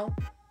for now.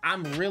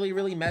 I'm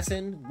really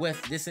messing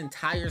with this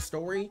entire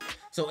story.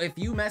 So if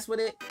you mess with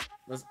it,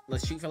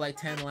 let's shoot for like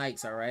 10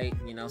 likes, all right?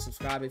 You know,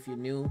 subscribe if you're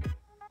new.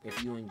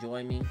 If you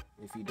enjoy me.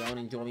 If you don't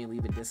enjoy me,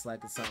 leave a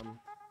dislike or something.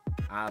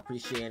 I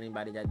appreciate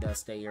anybody that does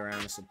stay around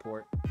and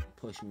support,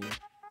 push me.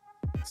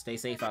 Stay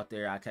safe out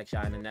there. I'll catch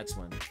y'all in the next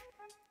one.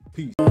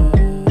 Peace. I've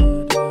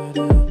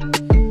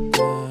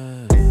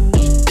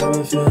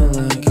been feeling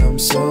like I'm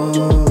so.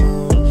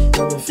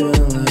 I've been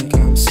feeling like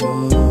I'm so.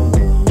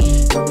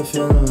 I've been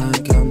feeling